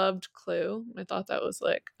 I loved Clue. I thought that was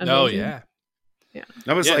like amazing. Oh yeah. Yeah,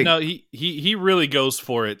 that was like, no, he really goes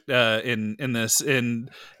for it in this, and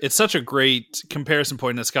it's such a great comparison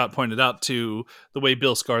point, as Scott pointed out, to the way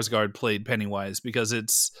Bill Skarsgård played Pennywise, because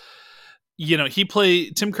it's,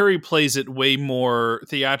 Tim Curry plays it way more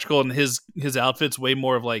theatrical, and his outfit's way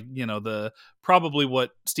more of like, the probably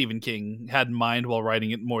what Stephen King had in mind while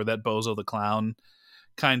writing it, more that Bozo the Clown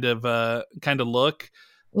kind of look.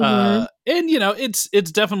 Mm-hmm. And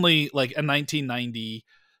it's definitely like a 1990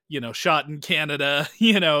 shot in Canada,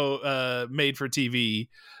 made for TV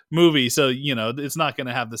movie. So, it's not going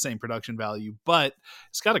to have the same production value, but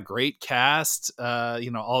it's got a great cast. I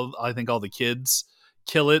think all the kids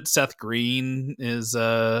kill it. Seth Green is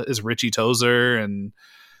Richie Tozer, and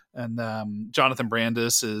Jonathan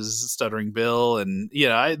Brandis is Stuttering Bill. And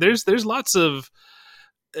there's lots of,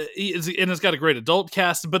 and it's got a great adult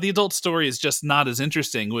cast, but the adult story is just not as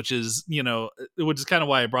interesting, which is kind of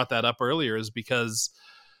why I brought that up earlier, is because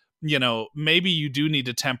maybe you do need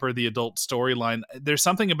to temper the adult storyline. There's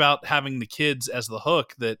something about having the kids as the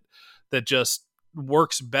hook that just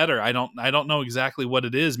works better. I don't know exactly what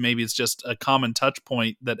it is. Maybe it's just a common touch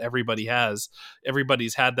point that everybody has.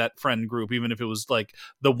 Everybody's had that friend group, even if it was like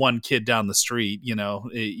the one kid down the street. You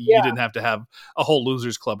didn't have to have a whole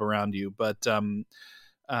losers club around you, but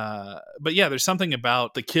yeah, there's something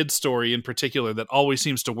about the kid story in particular that always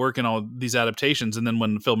seems to work in all these adaptations. And then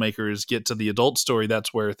when filmmakers get to the adult story,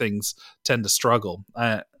 that's where things tend to struggle.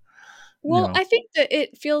 I think that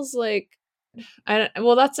it feels like,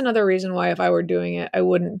 that's another reason why if I were doing it, I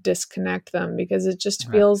wouldn't disconnect them, because it just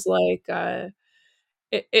feels like,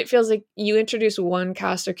 it feels like you introduce one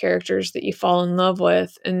cast of characters that you fall in love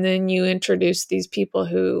with, and then you introduce these people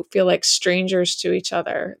who feel like strangers to each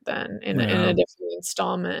other then in a different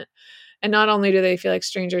installment. And not only do they feel like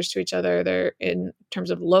strangers to each other, they're, in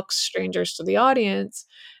terms of looks, strangers to the audience.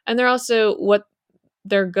 And they're also, what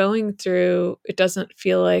they're going through, it doesn't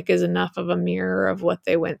feel like is enough of a mirror of what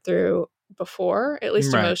they went through before, at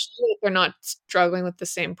least emotionally. They're not struggling with the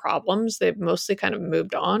same problems. They've mostly kind of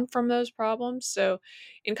moved on from those problems. So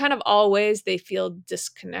in kind of all ways, they feel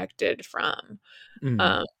disconnected from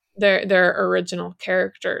their original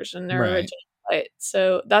characters and their original light.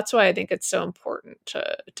 So that's why I think it's so important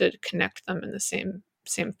to connect them in the same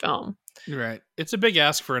film. Right. It's a big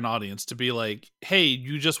ask for an audience to be like, hey,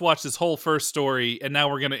 you just watched this whole first story, and now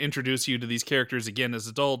we're going to introduce you to these characters again as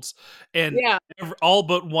adults. And all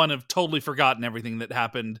but one have totally forgotten everything that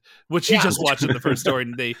happened, which you just watched in the first story.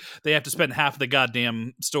 And they have to spend half the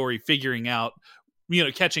goddamn story figuring out,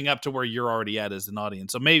 catching up to where you're already at as an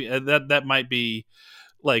audience. So maybe that might be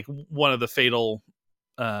like one of the fatal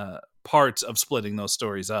parts of splitting those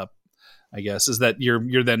stories up, I guess, is that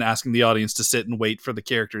you're then asking the audience to sit and wait for the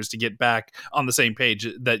characters to get back on the same page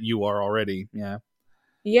that you are already. Yeah.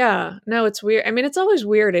 Yeah. No, it's weird. I mean, it's always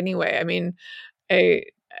weird anyway. I mean,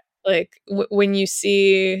 like when you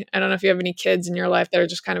see, I don't know if you have any kids in your life that are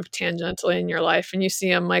just kind of tangentially in your life, and you see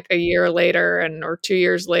them like a year later or 2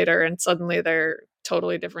 years later, and suddenly they're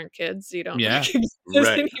totally different kids. You don't recognize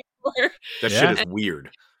Right. anymore. That shit is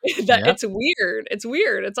weird. It's weird. It's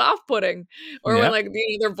weird. It's off-putting. Or when like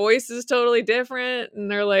their voice is totally different and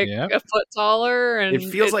they're like a foot taller, and it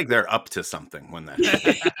feels like they're up to something when that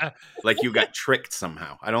happens. Like you got tricked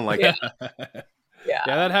somehow. I don't like it. Yeah,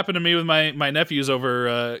 that happened to me with my nephews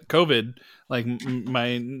over COVID. Like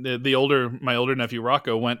my older nephew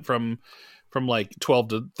Rocco went from like 12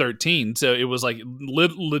 to 13, so it was like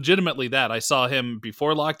legitimately that I saw him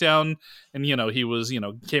before lockdown, and he was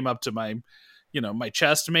came up to my my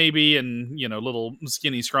chest maybe, and little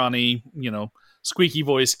skinny scrawny squeaky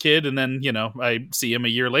voiced kid, and then I see him a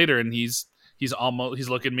year later and he's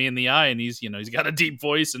looking me in the eye, and he's got a deep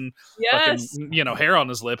voice and fucking hair on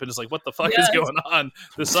his lip, and it's like, what the fuck is going on?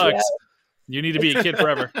 This sucks. Yeah. You need to be a kid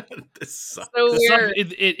forever. This sucks. So weird.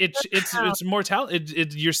 It's mortality.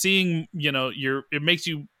 You're seeing it makes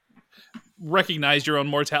you recognize your own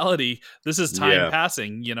mortality. This is time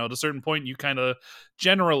passing. At a certain point, you kind of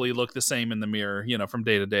generally look the same in the mirror, from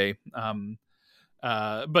day to day.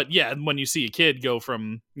 But yeah, when you see a kid go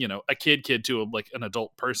from a kid to like an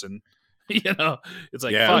adult person, it's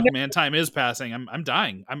like, fuck, man, time is passing. I'm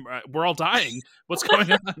dying. We're all dying. What's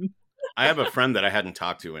going on? I have a friend that I hadn't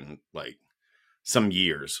talked to in like some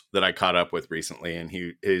years that I caught up with recently, and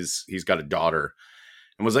he's got a daughter,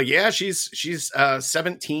 and was like, yeah, she's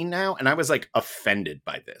 17 now, and I was like offended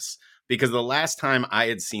by this because the last time I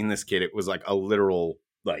had seen this kid, it was like a literal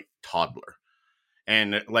like toddler,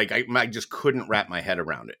 and like I just couldn't wrap my head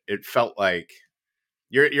around it. It felt like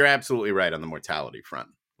you're absolutely right on the mortality front.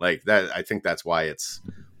 Like that, I think that's why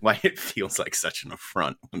it feels like such an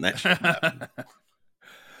affront when that shit happened.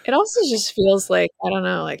 It also just feels like, I don't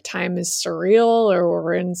know, like time is surreal, or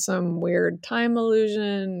we're in some weird time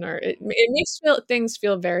illusion, or it makes things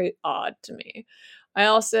feel very odd to me.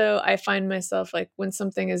 I find myself like, when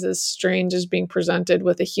something is as strange as being presented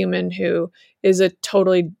with a human who is a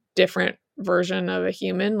totally different version of a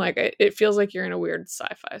human, like it feels like you're in a weird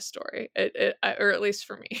sci-fi story, or at least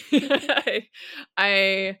for me.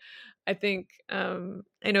 I think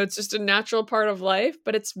I know it's just a natural part of life,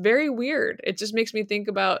 but it's very weird. It just makes me think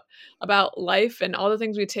about life and all the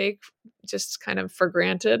things we take just kind of for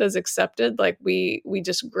granted as accepted. Like we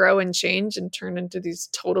just grow and change and turn into these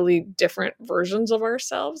totally different versions of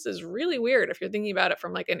ourselves is really weird. If you're thinking about it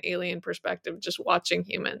from like an alien perspective, just watching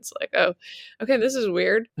humans, like, oh, okay, this is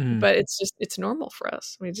weird, but it's normal for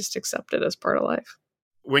us. We just accept it as part of life.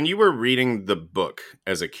 When you were reading the book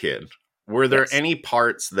as a kid, were there any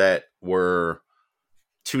parts that were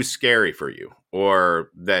too scary for you, or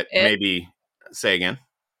that maybe say again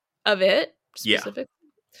of it specific?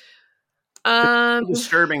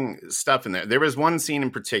 Disturbing stuff in there. There was one scene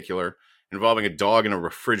in particular involving a dog in a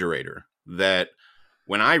refrigerator that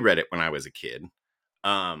when I read it when I was a kid,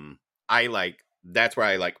 that's where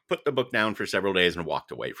I put the book down for several days and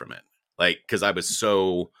walked away from it. Like, cause I was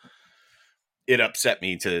it upset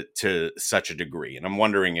me to such a degree. And I'm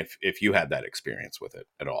wondering if you had that experience with it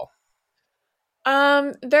at all.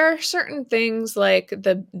 There are certain things like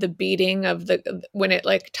the beating of when it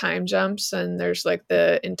like time jumps, and there's like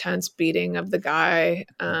the intense beating of the guy,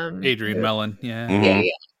 Adrian Mellon. Yeah. Mm-hmm.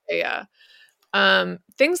 Yeah.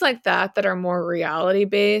 Things like that are more reality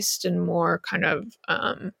based and more kind of,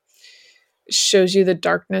 shows you the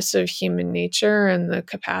darkness of human nature and the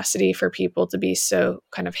capacity for people to be so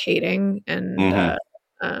kind of hating and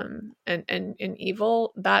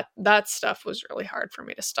evil. That stuff was really hard for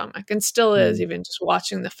me to stomach, and still is, even just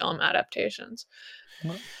watching the film adaptations.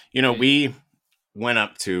 We went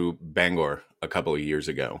up to Bangor a couple of years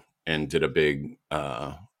ago and did a big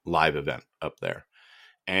live event up there,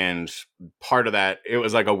 and part of that, it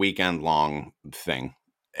was like a weekend long thing,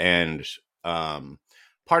 and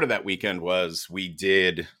part of that weekend was we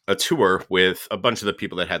did a tour with a bunch of the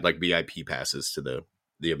people that had like VIP passes to the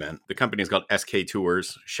event. The company is called SK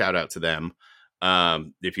Tours. Shout out to them.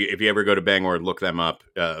 If you ever go to Bangor, look them up.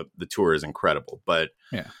 The tour is incredible. But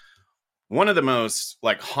one of the most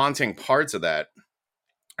like haunting parts of that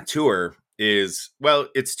tour is, well,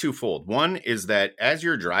 it's twofold. One is that as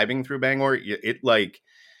you're driving through Bangor, it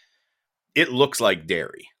looks like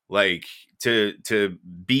Derry. Like to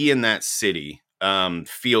be in that city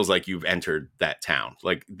feels like you've entered that town,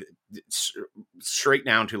 like straight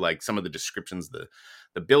down to like some of the descriptions, the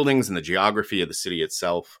buildings and the geography of the city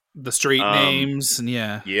itself, the street names, and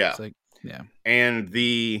and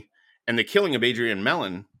the killing of Adrian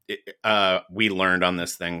Mellon, we learned on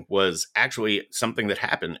this thing, was actually something that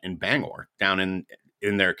happened in Bangor down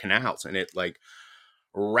in their canals, and it like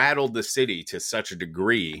rattled the city to such a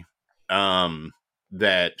degree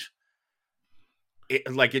that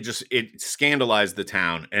it scandalized the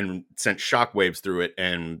town and sent shockwaves through it,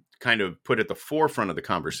 and kind of put at the forefront of the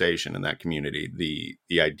conversation in that community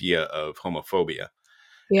the idea of homophobia.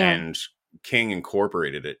 Yeah. And King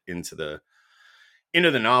incorporated it into the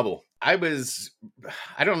novel. I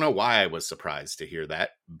don't know why I was surprised to hear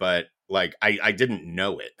that, but like I didn't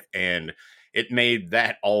know it, and it made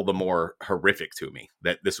that all the more horrific to me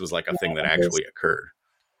that this was like a thing that actually occurred.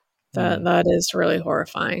 That is really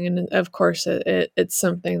horrifying, and of course it's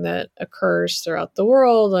something that occurs throughout the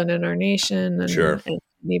world and in our nation, and, Sure. and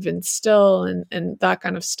even still, and that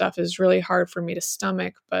kind of stuff is really hard for me to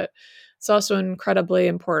stomach, but it's also incredibly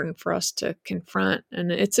important for us to confront.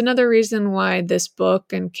 And it's another reason why this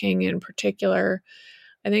book, and King in particular,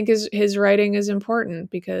 I think his writing is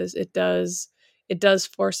important, because it does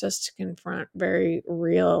force us to confront very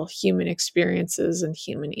real human experiences and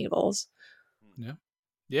human evils. Yeah.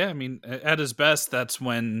 Yeah, I mean, at his best, that's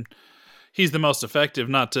when he's the most effective.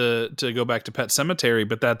 Not to go back to Pet Sematary,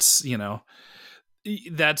 but that's,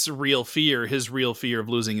 that's real fear. His real fear of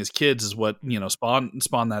losing his kids is what, spawned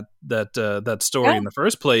that story in the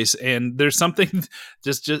first place. And there's something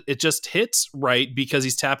it just hits right, because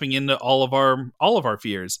he's tapping into all of our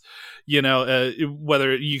fears.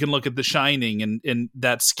 Whether you can look at The Shining, and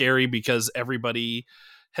that's scary because everybody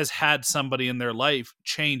has had somebody in their life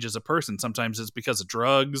change as a person. Sometimes it's because of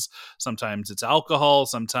drugs, sometimes it's alcohol,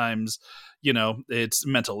 sometimes, it's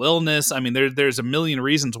mental illness. I mean, there's a million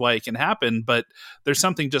reasons why it can happen, but there's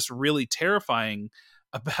something just really terrifying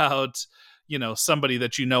about, somebody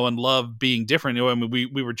that you know and love being different. I mean,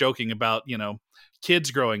 we were joking about,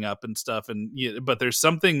 kids growing up and stuff, but there's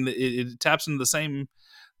something that it taps into the same,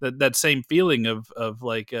 that same feeling of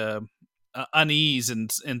like unease,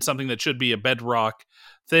 and something that should be a bedrock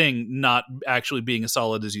thing not actually being as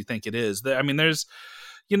solid as you think it is. I mean, there's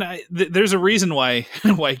a reason why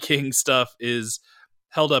King stuff is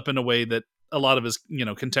held up in a way that a lot of his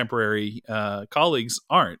contemporary colleagues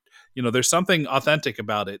aren't. There's something authentic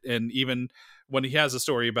about it. And even when he has a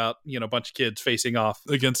story about a bunch of kids facing off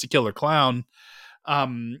against a killer clown,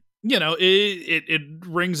 it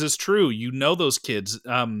rings as true. Those kids.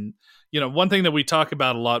 One thing that we talk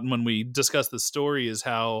about a lot when we discuss the story is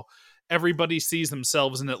how everybody sees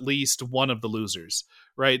themselves in at least one of the losers,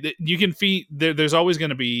 right? You can there's always going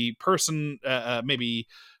to be maybe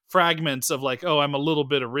fragments of like, oh, I'm a little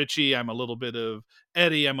bit of Richie, I'm a little bit of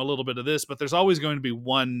Eddie, I'm a little bit of this, but there's always going to be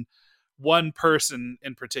one person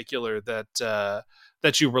in particular that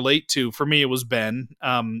you relate to. For me, it was Ben.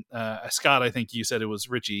 Scott, I think you said it was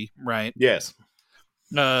Richie, right? Yes.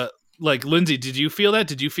 Like Lindsay, did you feel that?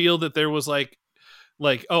 Did you feel that there was like,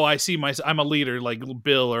 oh, I see I'm a leader like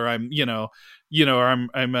Bill, or I'm, or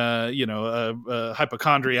I'm a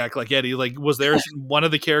hypochondriac like Eddie? Like, was there one of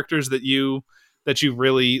the characters that you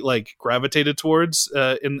really like gravitated towards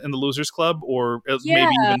in the Losers Club, or maybe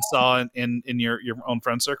even saw in your own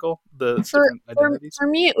friend circle? For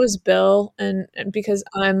me, it was Bill, and because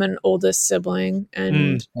I'm an oldest sibling,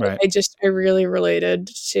 and right. I really related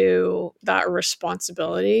to that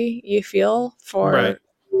responsibility you feel for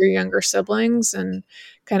your younger siblings, and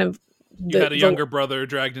kind of you had a younger brother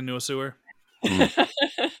dragged into a sewer. Yeah.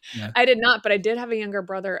 I did not, but I did have a younger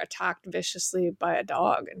brother attacked viciously by a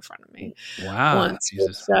dog in front of me. Wow. Once,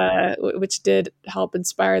 which did help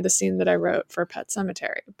inspire the scene that I wrote for Pet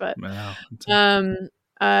Sematary. But wow.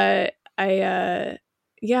 I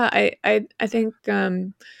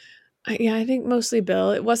think mostly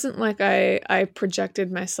Bill. It wasn't like I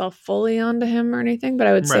projected myself fully onto him or anything, but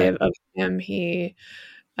I would say of him, he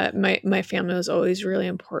my family was always really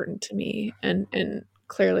important to me, and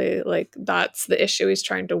clearly, like, that's the issue he's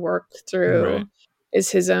trying to work through,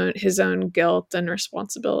 is his own guilt and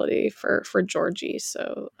responsibility for Georgie.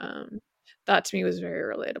 So that to me was very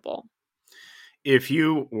relatable. If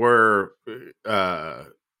you were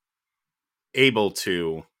able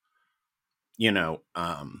to,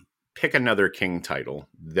 pick another King title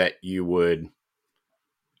that you would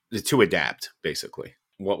to adapt, basically,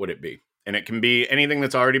 what would it be? And it can be anything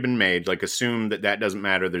that's already been made. Like, assume that doesn't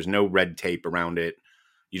matter. There's no red tape around it.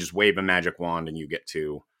 You just wave a magic wand and you get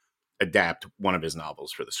to adapt one of his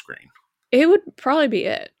novels for the screen. It would probably be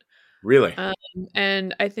it. Really?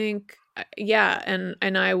 And I think,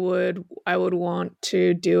 and I would want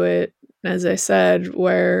to do it, as I said,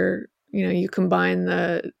 where, you combine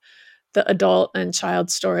the adult and child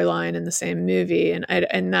storyline in the same movie.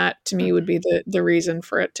 And that to me would be the reason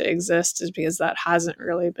for it to exist, is because that hasn't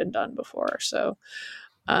really been done before. So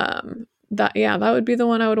that would be the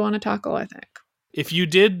one I would want to tackle, I think. If you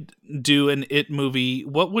did do an It movie,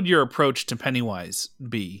 what would your approach to Pennywise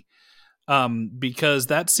be? Because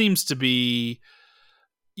that seems to be,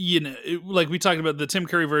 like we talked about the Tim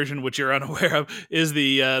Curry version, which you're unaware of, is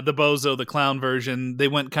the Bozo, the clown version. They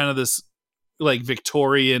went kind of this like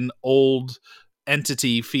Victorian old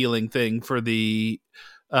entity feeling thing for the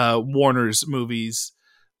Warner's movies.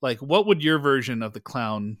 Like, what would your version of the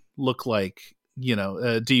clown look like?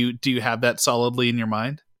 Do you have that solidly in your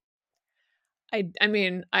mind? I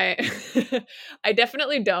mean, I I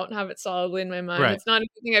definitely don't have it solidly in my mind. Right. It's not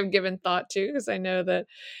anything I've given thought to, because I know that,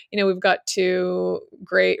 we've got 2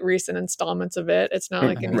 great recent installments of it. It's not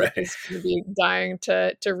like anybody's going to be dying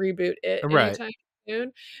to reboot it anytime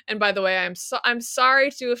soon. And by the way, I'm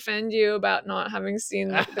sorry to offend you about not having seen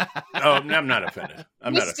the Oh, I'm not offended.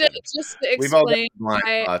 Just to explain,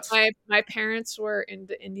 my parents were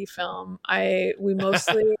into indie film. We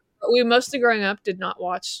mostly growing up did not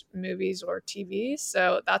watch movies or TV,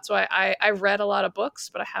 so that's why I read a lot of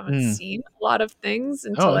books, but I haven't seen a lot of things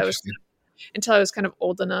until I was kind of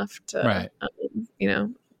old enough to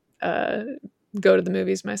go to the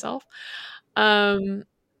movies myself.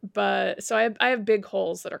 But so I have big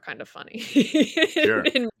holes that are kind of funny. Sure.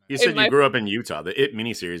 You said you grew up in Utah. The It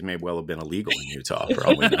miniseries may well have been illegal in Utah for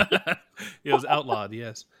all we know. It was outlawed,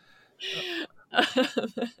 yes.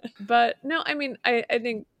 But no, I mean, I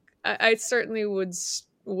think I certainly would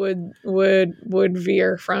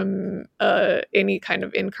veer from any kind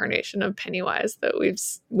of incarnation of Pennywise that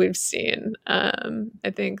we've seen. I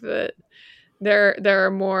think that there are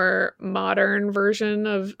more modern version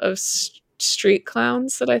of street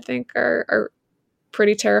clowns that I think are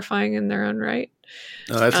pretty terrifying in their own right.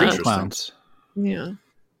 Oh, that's interesting. Clowns. Yeah.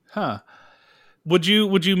 Huh. Would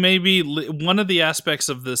you maybe, one of the aspects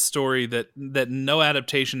of this story that no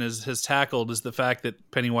adaptation has tackled is the fact that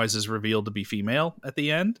Pennywise is revealed to be female at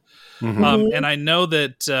the end. Mm-hmm. And I know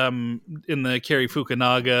that in the Cary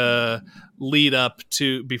Fukunaga lead up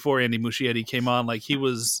to before Andy Muschietti came on, like he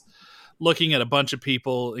was looking at a bunch of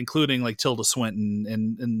people, including like Tilda Swinton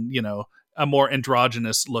and a more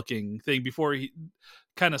androgynous looking thing before he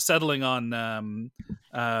kind of settling on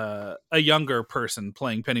a younger person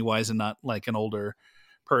playing Pennywise and not like an older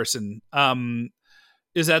person.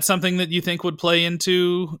 Is that something that you think would play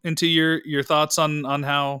into your thoughts on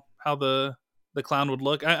how the clown would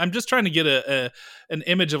look? I'm just trying to get an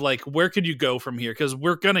image of like, where could you go from here? Because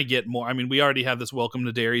we're gonna get more. I mean, we already have this Welcome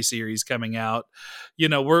to Derry series coming out.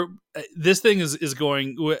 This thing is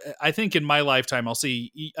going. I think in my lifetime, I'll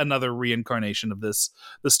see another reincarnation of the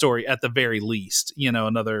story at the very least.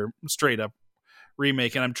 Another straight up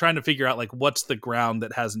remake. And I'm trying to figure out like what's the ground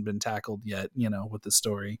that hasn't been tackled yet. With the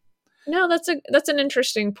story. No, that's an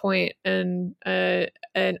interesting point, and I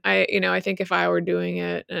think if I were doing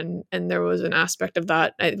it and there was an aspect of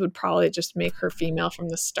that, I would probably just make her female from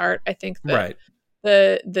the start. I think that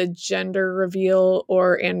the gender reveal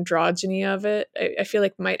or androgyny of it, I feel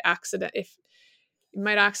like might accidentally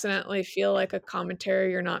feel like a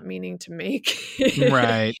commentary you're not meaning to make,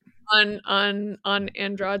 right? on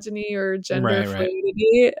androgyny or gender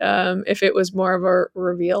fluidity, if it was more of a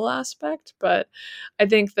reveal aspect. But I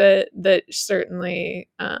think that certainly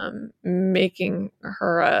making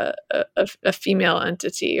her a female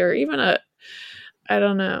entity, or even I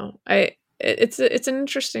don't know, it's an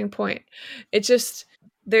interesting point. It just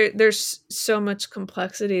there's so much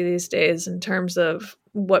complexity these days in terms of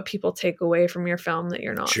what people take away from your film that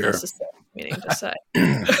you're not necessarily meaning to say.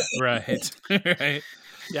 Right.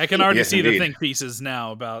 Yeah, I can already see the think pieces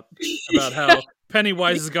now about how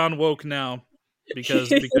Pennywise has gone woke now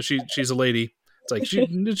because she's a lady. It's like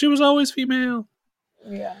she was always female.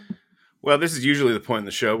 Yeah. Well, this is usually the point in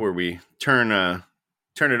the show where we turn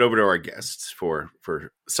it over to our guests for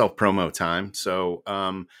self-promo time. So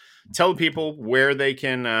tell people where they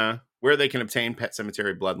can obtain Pet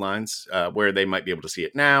Sematary Bloodlines, where they might be able to see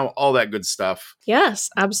it now, all that good stuff. Yes,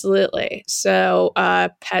 absolutely. So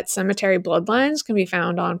Pet Sematary Bloodlines can be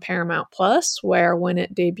found on Paramount Plus, where when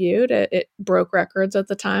it debuted, it broke records at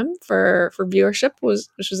the time for viewership,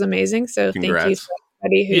 which was amazing. So Congrats. Thank you to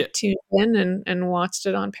everybody who tuned in and watched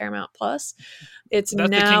it on Paramount Plus. That's now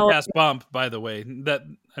the Kingcast bump, by the way.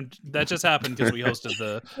 That just happened because we hosted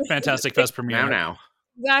the Fantastic Fest premiere. Now.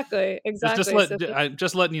 Exactly.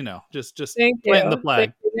 Just letting you know. Just thank planting you. the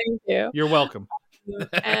flag. Thank you. You're welcome.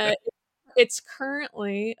 It's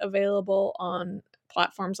currently available on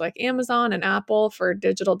platforms like Amazon and Apple for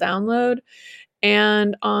digital download.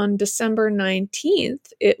 And on December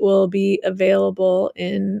 19th, it will be available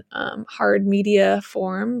in hard media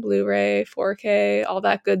form, Blu-ray, 4K, all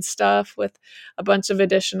that good stuff, with a bunch of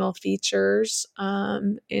additional features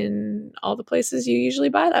in all the places you usually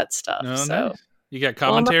buy that stuff. Oh, so nice. You got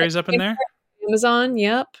commentaries up in there? Amazon,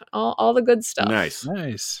 yep. All the good stuff.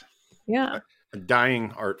 Nice. Yeah. A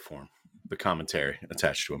dying art form, the commentary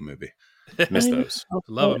attached to a movie. Miss those.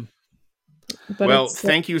 Love them. But well,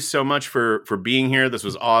 thank you so much for being here. This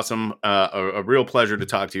was awesome. A real pleasure to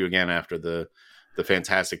talk to you again after the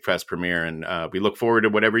fantastic press premiere, and we look forward to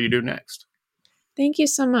whatever you do next. Thank you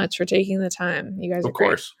so much for taking the time. You guys are great. Of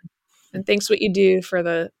course. And thanks what you do for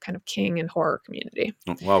the kind of King and horror community.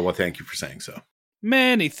 Well, thank you for saying so.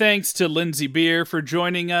 Many thanks to Lindsey Beer for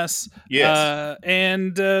joining us. Yes.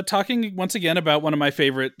 And talking once again about one of my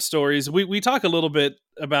favorite stories. We talk a little bit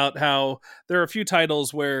about how there are a few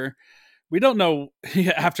titles where we don't know,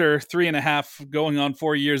 after 3.5 going on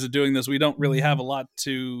 4 years of doing this, we don't really have a lot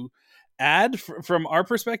to add from our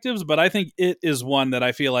perspectives, but I think it is one that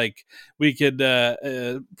I feel like we could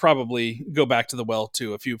probably go back to the well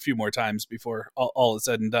to a few more times before all is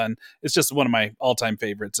said and done. It's just one of my all-time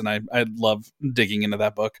favorites, and I love digging into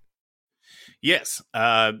that book. Yes,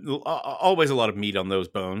 always a lot of meat on those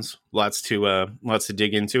bones. Lots to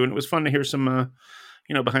dig into, and it was fun to hear some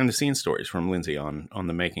behind the scenes stories from Lindsey on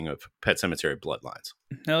the making of Pet Sematary Bloodlines.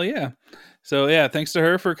 Hell yeah. So yeah, thanks to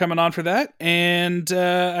her for coming on for that. And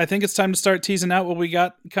I think it's time to start teasing out what we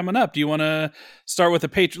got coming up. Do you want to start with the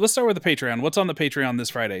Patreon? Let's start with the Patreon. What's on the Patreon this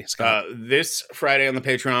Friday, Scott? This Friday on the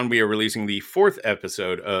Patreon, we are releasing the 4th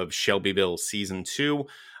episode of Shelbyville Season 2.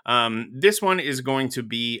 This one is going to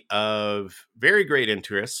be of very great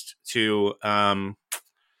interest to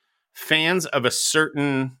fans of a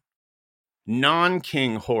certain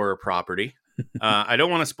non-King horror property. I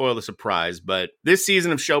don't want to spoil the surprise, but this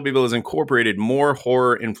season of Shelbyville has incorporated more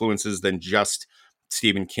horror influences than just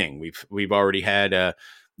Stephen King. We've already had a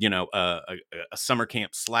summer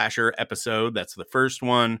camp slasher episode. That's the first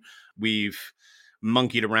one. We've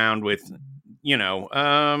monkeyed around with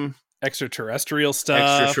extraterrestrial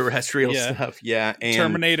stuff. Yeah. And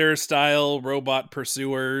Terminator style robot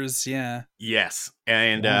pursuers. Yeah. Yes.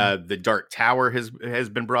 And the Dark Tower has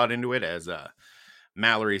been brought into it as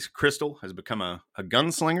Mallory's Crystal has become a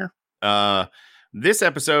gunslinger. This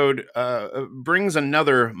episode brings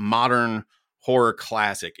another modern horror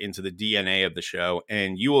classic into the DNA of the show,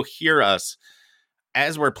 and you will hear us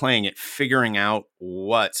as we're playing it figuring out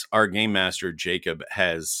what our game master Jacob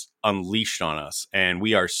has unleashed on us, and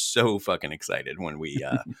we are so fucking excited when we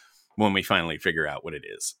finally figure out what it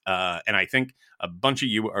is. And I think a bunch of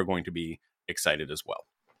you are going to be excited as well.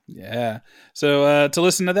 Yeah. So to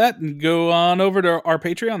listen to that, go on over to our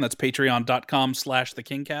Patreon. That's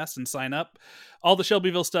patreon.com/thekingcast and sign up. All the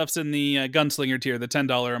Shelbyville stuff's in the Gunslinger tier, the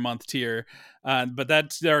 $10 a month tier. But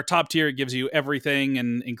that's our top tier. It gives you everything,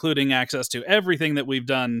 and including access to everything that we've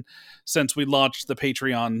done since we launched the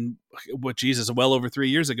Patreon, well over 3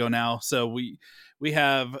 years ago now. So we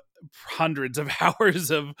have hundreds of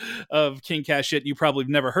hours of KingCast shit you probably have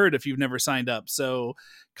never heard if you've never signed up. So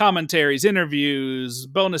commentaries, interviews,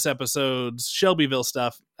 bonus episodes, Shelbyville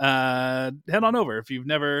stuff. Head on over if you've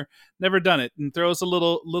never done it, and throw us a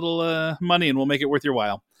little money, and we'll make it worth your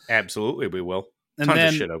while. Absolutely, we will. And Tons then,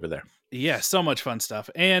 of shit over there. Yeah, so much fun stuff.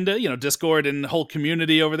 And, Discord and the whole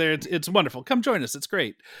community over there. It's wonderful. Come join us. It's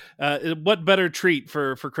great. What better treat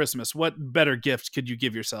for Christmas? What better gift could you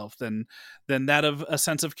give yourself than that of a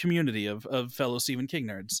sense of community of fellow Stephen King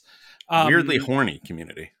nerds? Weirdly horny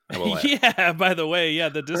community. Yeah, by the way,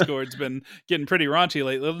 the Discord's been getting pretty raunchy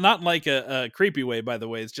lately. Not like a creepy way, by the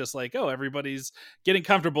way. It's just like, everybody's getting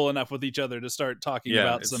comfortable enough with each other to start talking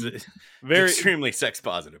about some very extremely sex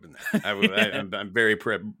positive in that. I'm very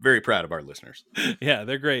proud of our listeners. Yeah,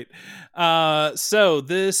 they're great. So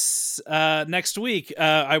this next week,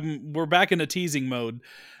 we're back in a teasing mode.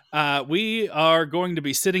 We are going to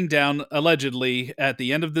be sitting down, allegedly, at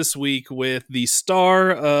the end of this week with the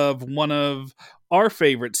star of one of our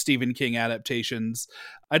favorite Stephen King adaptations.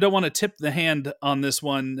 I don't want to tip the hand on this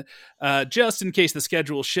one, just in case the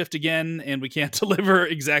schedule shift again and we can't deliver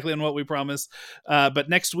exactly on what we promise. But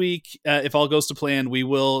next week, if all goes to plan, we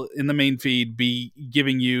will, in the main feed, be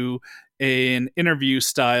giving you an interview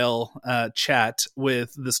style chat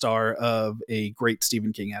with the star of a great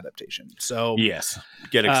Stephen King adaptation. So yes,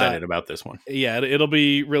 get excited about this one. Yeah, it'll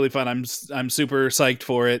be really fun. I'm super psyched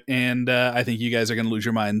for it, and I think you guys are going to lose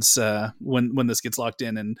your minds when this gets locked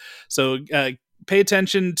in. And so pay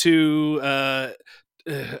attention to.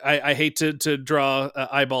 I hate to draw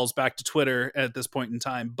eyeballs back to Twitter at this point in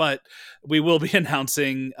time, but we will be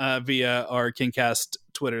announcing via our KingCast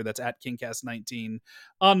Twitter, that's at KingCast19,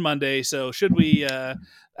 on Monday. So should we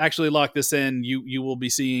actually lock this in, you will be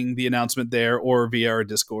seeing the announcement there or via our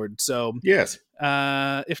Discord. So yes,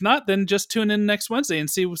 if not, then just tune in next Wednesday and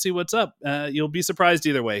see what's up. You'll be surprised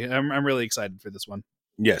either way. I'm really excited for this one.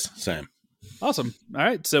 Yes, Sam. Awesome. All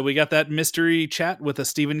right. So we got that mystery chat with a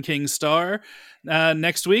Stephen King star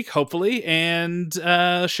next week, hopefully, and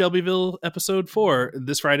Shelbyville episode 4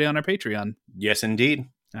 this Friday on our Patreon. Yes, indeed.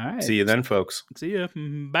 All right. See you then, folks. See you.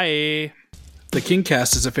 Bye. The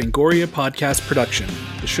Kingcast is a Fangoria podcast production.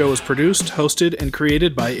 The show is produced, hosted, and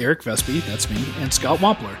created by Eric Vespi, that's me, and Scott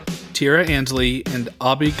Wampler. Tira Ansley and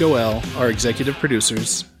Abby Goel are executive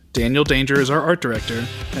producers. Daniel Danger is our art director,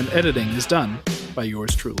 and editing is done by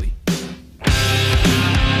yours truly.